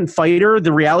The Ultimate Fighter,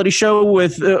 the reality show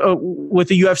with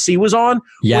the UFC was on,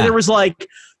 where there was like,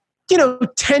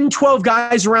 10, 12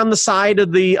 guys around the side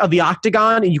of the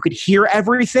octagon, and you could hear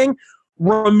everything.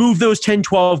 Remove those 10,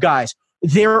 12 guys.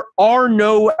 There are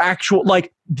no actual,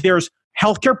 like, there's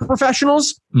healthcare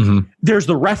professionals, there's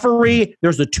the referee,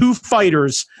 there's the 2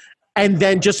 fighters, and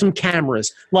then just some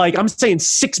cameras. Like, I'm saying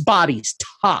 6 bodies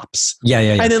tops. Yeah.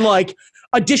 And then like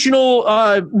additional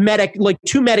medic, like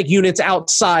 2 medic units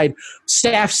outside,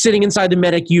 staff sitting inside the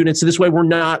medic unit. So this way we're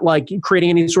not like creating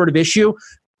any sort of issue.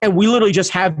 And we literally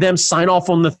just have them sign off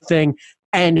on the thing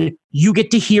and you get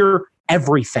to hear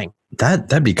everything.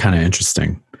 That'd be kind of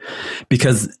interesting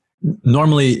because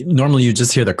normally you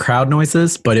just hear the crowd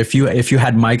noises, but if you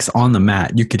had mics on the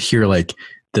mat, you could hear like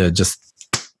the just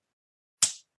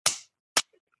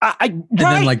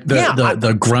then like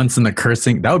the grunts and the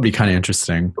cursing. That would be kind of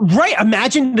interesting. Right.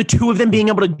 Imagine the 2 of them being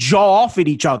able to jaw off at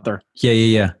each other.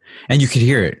 Yeah. And you could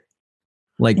hear it.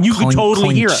 Like you could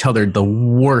totally hear each other the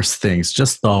worst things,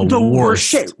 just the worst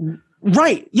shit.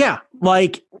 Right. Yeah.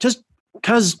 Like, just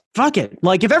because fuck it.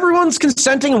 Like, if everyone's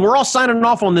consenting and we're all signing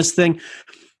off on this thing,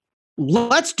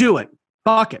 let's do it.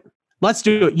 Fuck it. Let's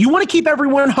do it. You want to keep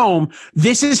everyone home.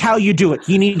 This is how you do it.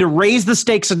 You need to raise the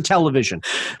stakes in television.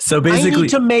 So basically, I need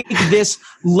to make this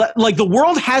like the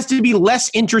world has to be less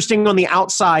interesting on the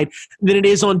outside than it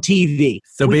is on TV.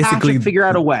 So we basically, have to figure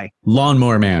out a way.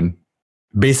 Lawnmower Man.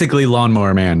 Basically,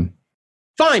 Lawnmower Man.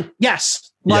 Fine. Yes.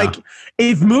 Like,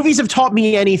 if movies have taught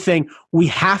me anything, we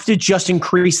have to just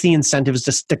increase the incentives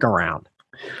to stick around.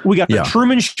 We got a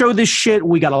Truman Show this shit.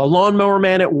 We got a Lawnmower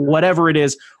Man at whatever it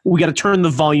is. We got to turn the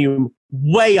volume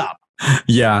way up.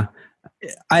 Yeah.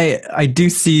 I do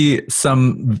see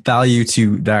some value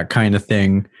to that kind of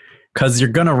thing because you're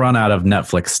going to run out of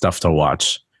Netflix stuff to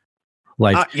watch.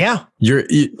 Like, you're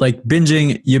like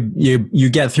binging. You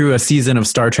get through a season of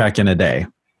Star Trek in a day.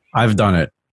 I've done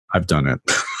it.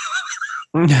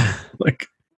 Like,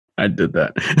 I did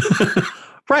that.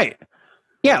 Right.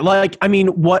 Yeah, like, I mean,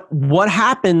 what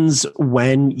happens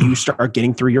when you start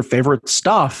getting through your favorite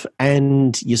stuff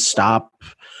and you stop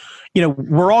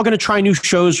we're all going to try new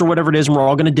shows or whatever it is, and we're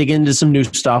all going to dig into some new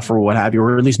stuff or what have you,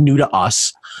 or at least new to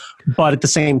us. But at the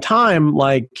same time,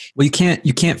 like, well, you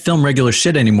can't film regular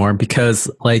shit anymore because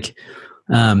like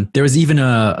there was even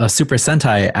a Super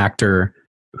Sentai actor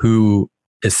who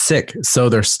is sick, so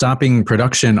they're stopping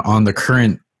production on the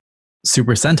current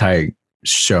Super Sentai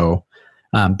show.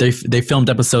 They filmed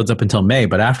episodes up until May,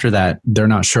 but after that, they're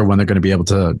not sure when they're going to be able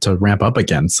to ramp up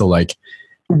again. So like,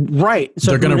 right, so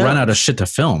they're going to run out of shit to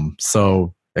film.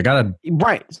 So they gotta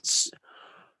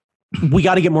we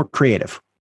got to get more creative.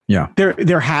 Yeah,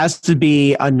 there has to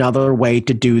be another way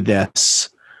to do this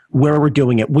where we're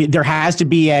doing it. There has to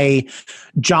be a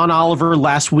John Oliver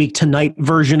Last Week Tonight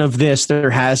version of this. There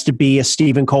has to be a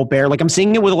Stephen Colbert. Like I'm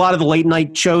seeing it with a lot of the late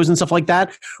night shows and stuff like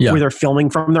that, where they're filming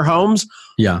from their homes.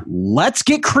 Yeah. Let's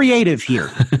get creative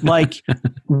here. Like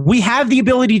we have the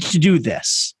ability to do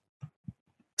this.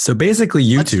 So basically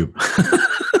YouTube.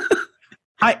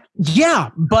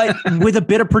 But with a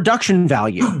bit of production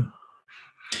value.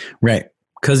 Right.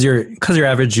 Because your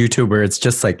average YouTuber, it's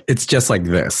just like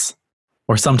this.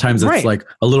 Or sometimes it's like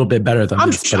a little bit better than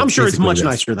this. I'm sure it's much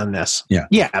nicer than this. Yeah.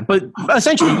 Yeah. But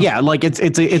essentially, like it's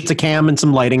a cam and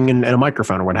some lighting and a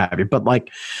microphone or what have you. But like,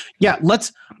 yeah,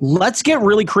 let's get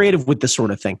really creative with this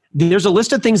sort of thing. There's a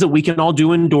list of things that we can all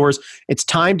do indoors. It's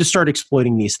time to start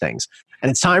exploiting these things. And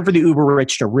it's time for the uber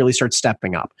rich to really start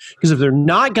stepping up. Because if they're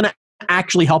not going to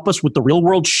actually help us with the real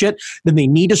world shit, then they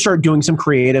need to start doing some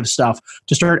creative stuff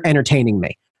to start entertaining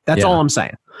me. That's all I'm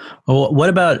saying. Well, what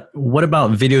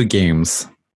about video games?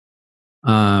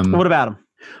 What about them?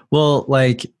 Well,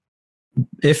 like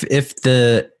if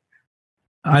the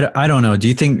I don't know. Do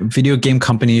you think video game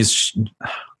companies?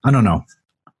 I don't know.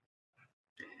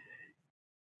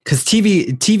 Because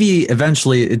TV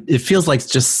eventually it feels like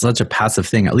just such a passive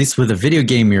thing. At least with a video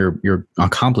game, you're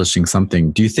accomplishing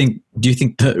something. Do you think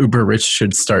the uber rich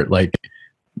should start like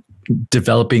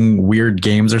developing weird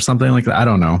games or something like that? I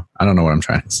don't know what I'm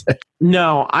trying to say.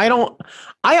 No, I don't.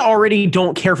 I already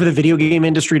don't care for the video game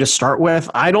industry to start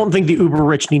with. I don't think the uber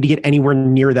rich need to get anywhere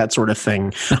near that sort of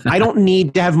thing. I don't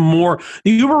need to have more.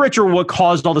 The uber rich are what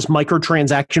caused all this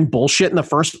microtransaction bullshit in the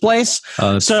first place.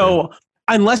 So true.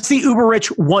 Unless the uber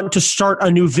rich want to start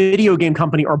a new video game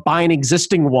company or buy an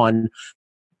existing one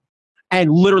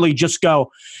and literally just go,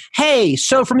 hey,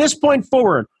 so from this point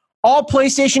forward, all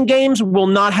PlayStation games will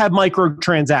not have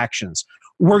microtransactions.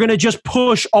 We're going to just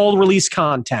push all release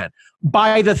content.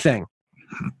 Buy the thing.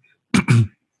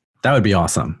 That would be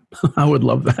awesome. I would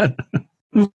love that.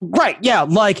 Right. Yeah.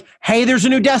 Like, hey, there's a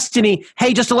new Destiny.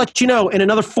 Hey, just to let you know, in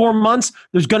another 4 months,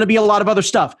 there's going to be a lot of other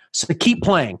stuff. So keep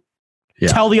playing. Yeah.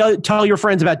 Tell your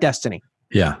friends about Destiny.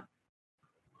 Yeah.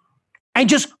 And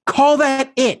just call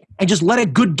that it. And just let a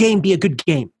good game be a good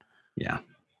game. Yeah.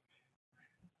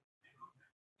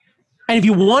 And if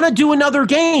you want to do another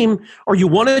game or you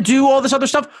want to do all this other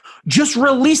stuff, just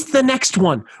release the next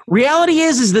one. Reality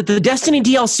is that the Destiny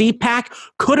DLC pack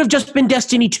could have just been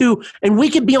Destiny 2, and we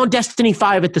could be on Destiny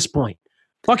 5 at this point.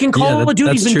 Fucking Call of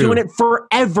Duty's been doing it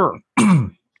forever.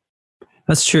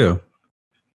 That's true.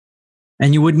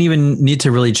 And you wouldn't even need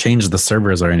to really change the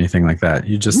servers or anything like that.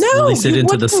 You just release it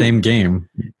into the same game.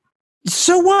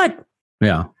 So what?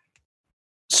 Yeah.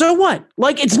 So what?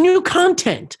 Like, it's new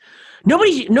content.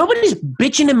 Nobody's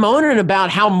bitching and moaning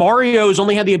about how Mario's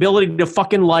only had the ability to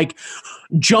fucking like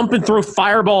jump and throw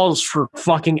fireballs for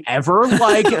fucking ever.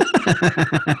 Like,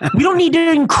 we don't need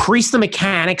to increase the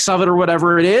mechanics of it or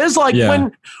whatever it is. Like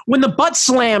when the butt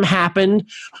slam happened,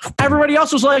 everybody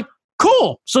else was like,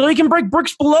 cool. So he can break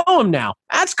bricks below him now.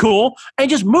 That's cool.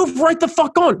 And just move right the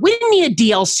fuck on. We didn't need a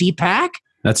DLC pack.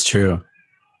 That's true.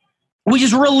 We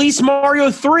just released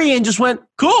Mario 3 and just went,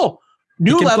 cool.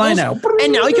 New levels, now.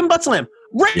 And now he can butt slam.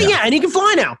 Right, yeah, and he can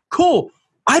fly now. Cool.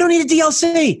 I don't need a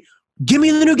DLC. Give me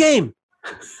the new game.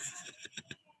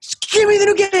 Just give me the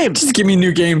new game. Just give me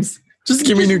new games. Just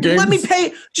give me new games. Let me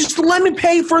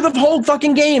pay for the whole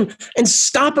fucking game and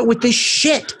stop it with this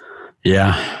shit.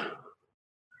 Yeah.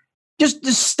 Just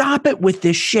stop it with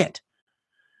this shit.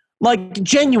 Like,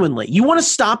 genuinely. You want to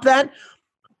stop that?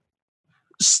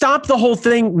 Stop the whole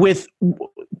thing with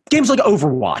games like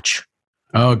Overwatch.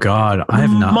 Oh God, I have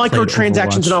not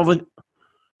microtransactions and all of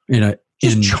it.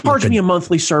 Just charge me a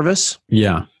monthly service.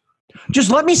 Yeah.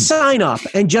 Just let me sign up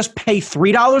and just pay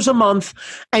 $3 a month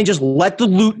and just let the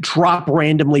loot drop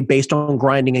randomly based on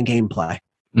grinding and gameplay.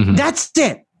 Mm-hmm. That's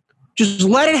it. Just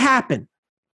let it happen.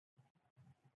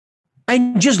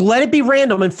 And just let it be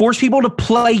random and force people to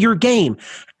play your game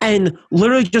and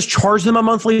literally just charge them a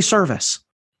monthly service.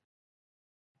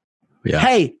 Yeah.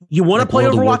 Hey, you want to play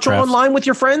Overwatch online with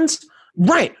your friends?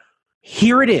 Right.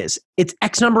 Here it is. It's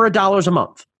X number of dollars a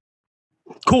month.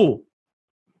 Cool.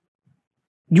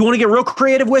 You want to get real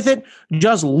creative with it?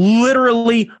 Just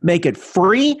literally make it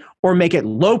free or make it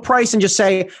low price and just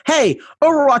say, hey,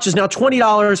 Overwatch is now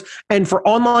 $20, and for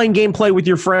online gameplay with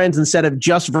your friends instead of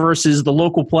just versus the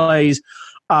local plays,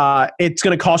 it's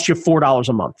going to cost you $4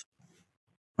 a month.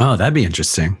 Oh, that'd be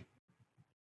interesting.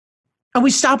 And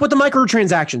we stop with the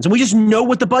microtransactions and we just know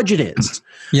what the budget is.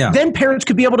 Yeah. Then parents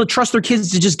could be able to trust their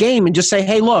kids to just game and just say,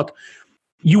 hey, look,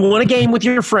 you want to game with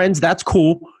your friends, that's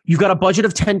cool. You've got a budget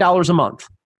of $10 a month.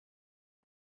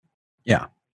 Yeah.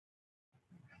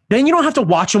 Then you don't have to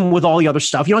watch them with all the other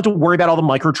stuff. You don't have to worry about all the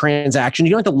microtransactions. You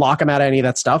don't have to lock them out of any of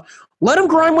that stuff. Let them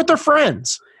grind with their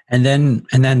friends. And then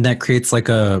that creates like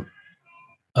a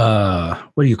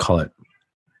what do you call it?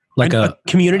 Like a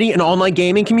community, an online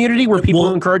gaming community where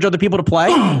people encourage other people to play.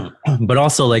 But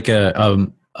also like a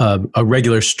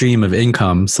regular stream of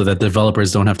income so that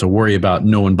developers don't have to worry about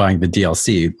no one buying the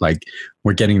DLC. Like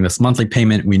we're getting this monthly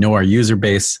payment. We know our user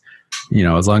base,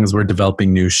 as long as we're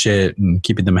developing new shit and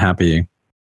keeping them happy.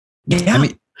 Yeah. I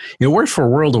mean, it worked for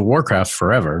World of Warcraft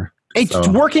forever.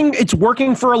 It's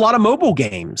working for a lot of mobile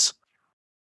games.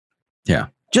 Yeah.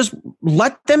 Just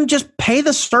let them just pay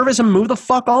the service and move the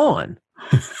fuck on.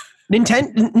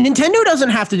 Nintendo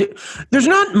doesn't have to do. There's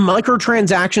not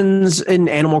microtransactions in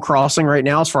Animal Crossing right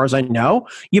now, as far as I know.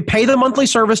 You pay the monthly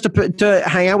service to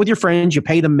hang out with your friends. You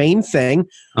pay the main thing.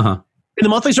 Uh-huh. And the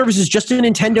monthly service is just a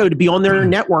Nintendo to be on their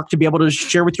network to be able to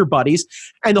share with your buddies.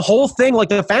 And the whole thing, like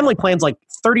the family plan's like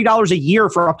 $30 a year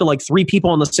for up to like 3 people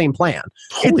on the same plan.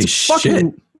 Holy it's shit.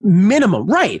 Fucking minimum,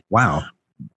 right? Wow.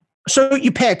 So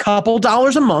you pay a couple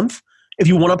dollars a month if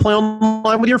you want to play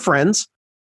online with your friends.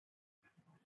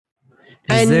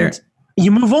 You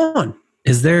move on.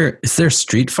 Is there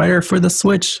Street Fighter for the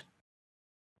Switch?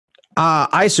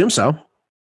 I assume so.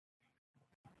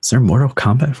 Is there Mortal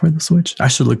Kombat for the Switch? I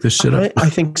should look this shit up.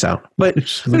 I think so. But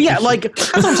yeah, like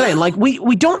that's what I'm saying. Like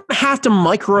we don't have to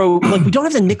we don't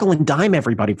have to nickel and dime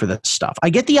everybody for this stuff. I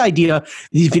get the idea.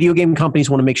 These video game companies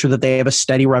want to make sure that they have a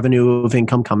steady revenue of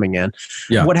income coming in,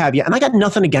 what have you. And I got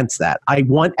nothing against that. I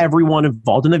want everyone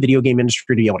involved in the video game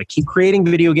industry to be able to keep creating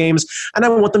video games, and I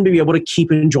want them to be able to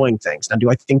keep enjoying things. Now,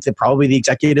 do I think that probably the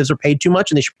executives are paid too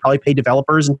much and they should probably pay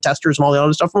developers and testers and all the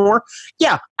other stuff more?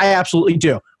 Yeah, I absolutely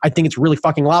do. I think it's really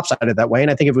fucking lopsided that way. And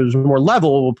I think if it was more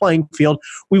level of a playing field,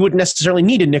 we wouldn't necessarily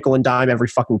need a nickel and dime every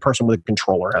fucking person with a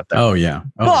controller out there. Oh, yeah.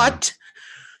 But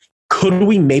could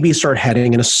we maybe start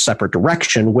heading in a separate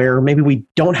direction where maybe we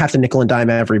don't have to nickel and dime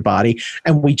everybody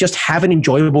and we just have an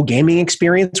enjoyable gaming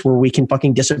experience where we can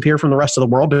fucking disappear from the rest of the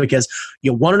world? Because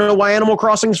you want to know why Animal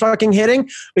Crossing is fucking hitting?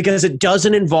 Because it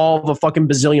doesn't involve a fucking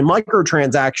bazillion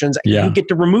microtransactions. And you get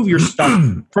to remove your stuff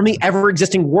from the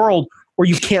ever-existing world where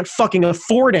you can't fucking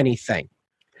afford anything.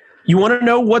 You want to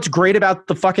know what's great about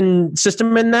the fucking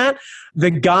system in that? The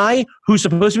guy who's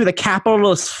supposed to be the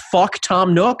capitalist fuck,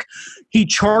 Tom Nook, he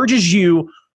charges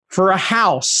you for a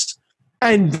house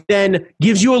and then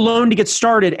gives you a loan to get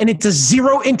started, and it's a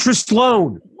 0-interest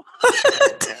loan.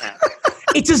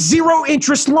 It's a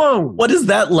 0-interest loan. What is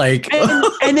that like?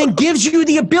 and then gives you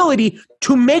the ability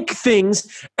to make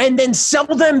things and then sell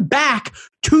them back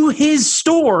to his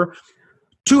store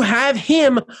to have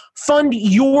him fund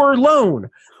your loan.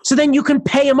 So then you can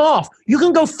pay him off. You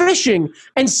can go fishing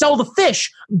and sell the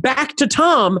fish back to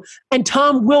Tom, and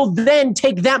Tom will then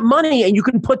take that money and you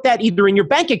can put that either in your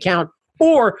bank account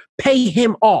or pay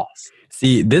him off.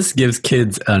 See, this gives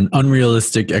kids an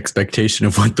unrealistic expectation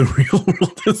of what the real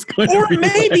world is going to be. Or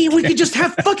maybe we could just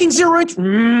have fucking 0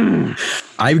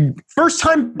 interest.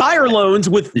 First-time buyer loans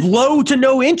with low to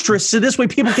no interest, so this way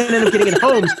people can end up getting in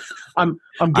homes. I'm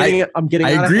getting out of hand.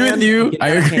 I agree with you.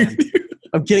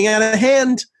 I'm getting out of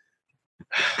hand.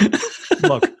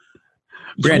 Look,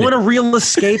 Brandon, you want a real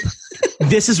escape?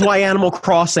 This is why Animal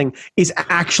Crossing is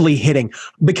actually hitting,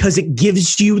 because it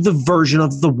gives you the version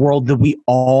of the world that we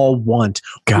all want.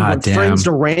 We want friends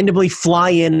to randomly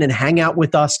fly in and hang out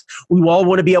with us. We all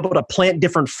want to be able to plant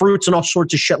different fruits and all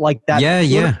sorts of shit like that.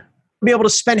 Yeah. Be able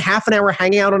to spend half an hour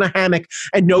hanging out on a hammock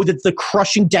and know that the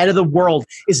crushing debt of the world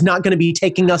is not going to be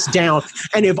taking us down.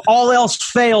 And if all else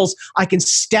fails, I can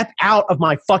step out of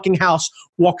my fucking house,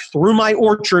 walk through my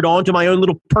orchard onto my own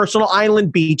little personal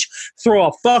island beach, throw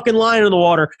a fucking line in the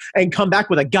water, and come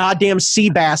back with a goddamn sea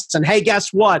bass. And hey,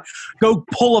 guess what? Go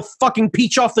pull a fucking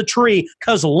peach off the tree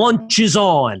because lunch is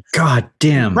on. God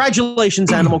damn.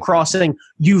 Congratulations, Animal Crossing.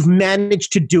 You've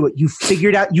managed to do it. You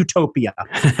figured out utopia.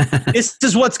 This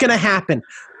is what's going to happen.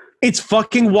 It's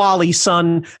fucking Wall-E,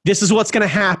 son. This is what's going to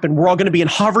happen. We're all going to be in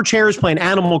hover chairs playing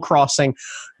Animal Crossing,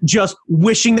 just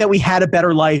wishing that we had a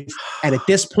better life. And at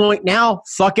this point now,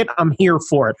 fuck it, I'm here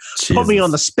for it. Jesus. Put me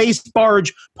on the space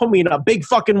barge, put me in a big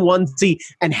fucking onesie,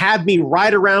 and have me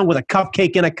ride around with a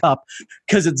cupcake in a cup,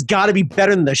 because it's got to be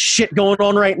better than the shit going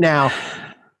on right now.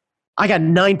 I got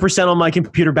 9% on my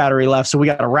computer battery left, so we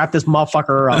got to wrap this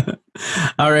motherfucker up.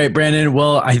 All right, Brandon.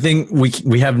 Well, I think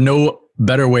we have no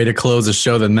better way to close a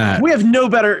show than that. We have no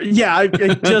better. Yeah, I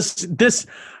just this.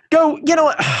 Go. You know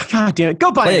what? God damn it.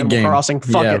 Go buy Animal Crossing.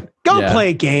 Fuck it. Go play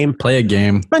a game. Play a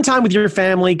game. Spend time with your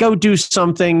family. Go do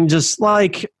something. Just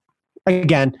like,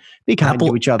 again, be kind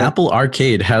to each other. Apple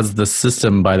Arcade has the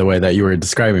system, by the way, that you were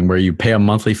describing, where you pay a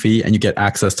monthly fee and you get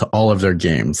access to all of their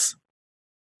games.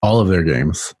 All of their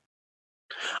games.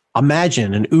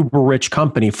 Imagine an uber rich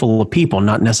company full of people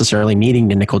not necessarily needing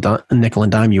to nickel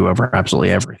and dime you over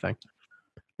absolutely everything.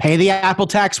 Pay the Apple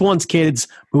tax once, kids.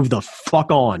 Move the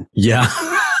fuck on. Yeah.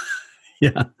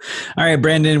 Yeah. All right,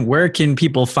 Brandon, where can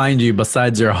people find you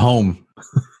besides your home?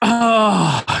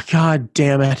 Oh, God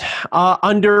damn it.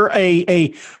 Under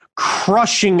a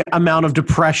crushing amount of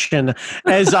depression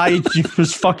as I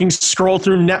just fucking scroll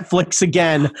through Netflix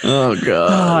again. Oh,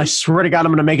 God. I swear to God,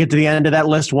 I'm going to make it to the end of that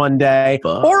list one day.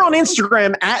 Fuck. Or on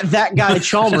Instagram at that guy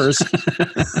Chalmers.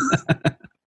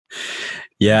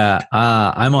 Yeah,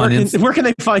 I'm on where can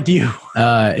they find you?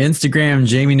 Instagram,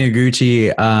 Jamie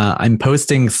Noguchi. I'm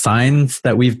posting signs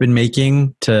that we've been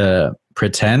making to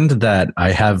pretend that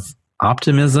I have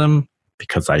optimism,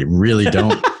 because I really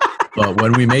don't. But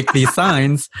when we make these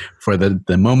signs, for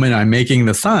the moment I'm making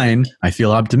the sign, I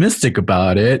feel optimistic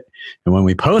about it. And when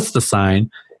we post the sign,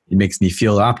 it makes me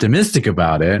feel optimistic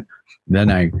about it.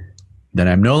 Then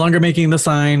I'm no longer making the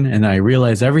sign, and I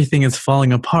realize everything is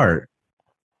falling apart.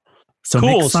 So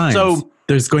cool. Make signs. So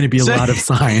there's going to be a lot of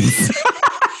signs.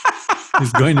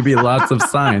 There's going to be lots of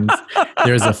signs.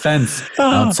 There's a fence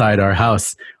outside our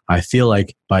house. I feel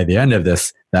like by the end of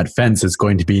this, that fence is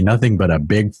going to be nothing but a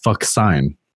big fuck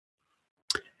sign.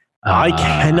 I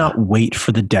cannot wait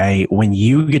for the day when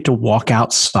you get to walk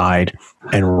outside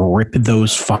and rip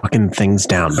those fucking things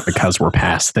down, because we're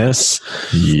past this.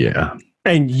 Yeah.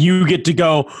 And you get to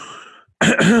go,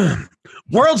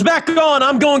 world's back on.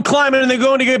 I'm going climbing, and they're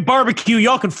going to get barbecue.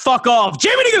 Y'all can fuck off.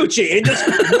 Jamie Noguchi. And just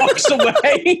walks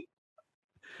away.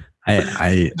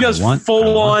 I just want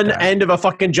full on that. end of a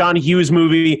fucking John Hughes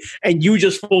movie, and you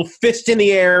just full fist in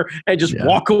the air and just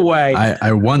walk away.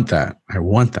 I want that. I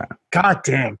want that. God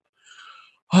damn.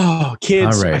 Oh,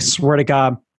 kids, All right. I swear to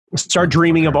God, start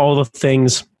dreaming of all the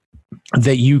things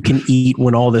that you can eat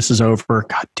when all this is over.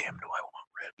 God damn, do I want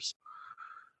ribs?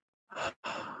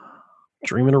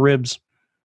 Dreaming of ribs.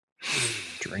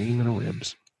 Dreaming of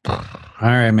ribs. All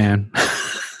right, man.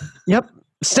 Yep.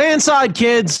 Stay inside,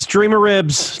 kids. Dream of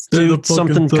ribs. Stay Do the fucking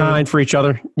something thing. kind for each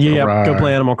other. Yeah, Right. Go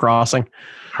play Animal Crossing.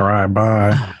 All right,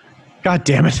 bye. God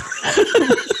damn it.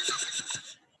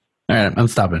 All right, I'm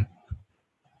stopping.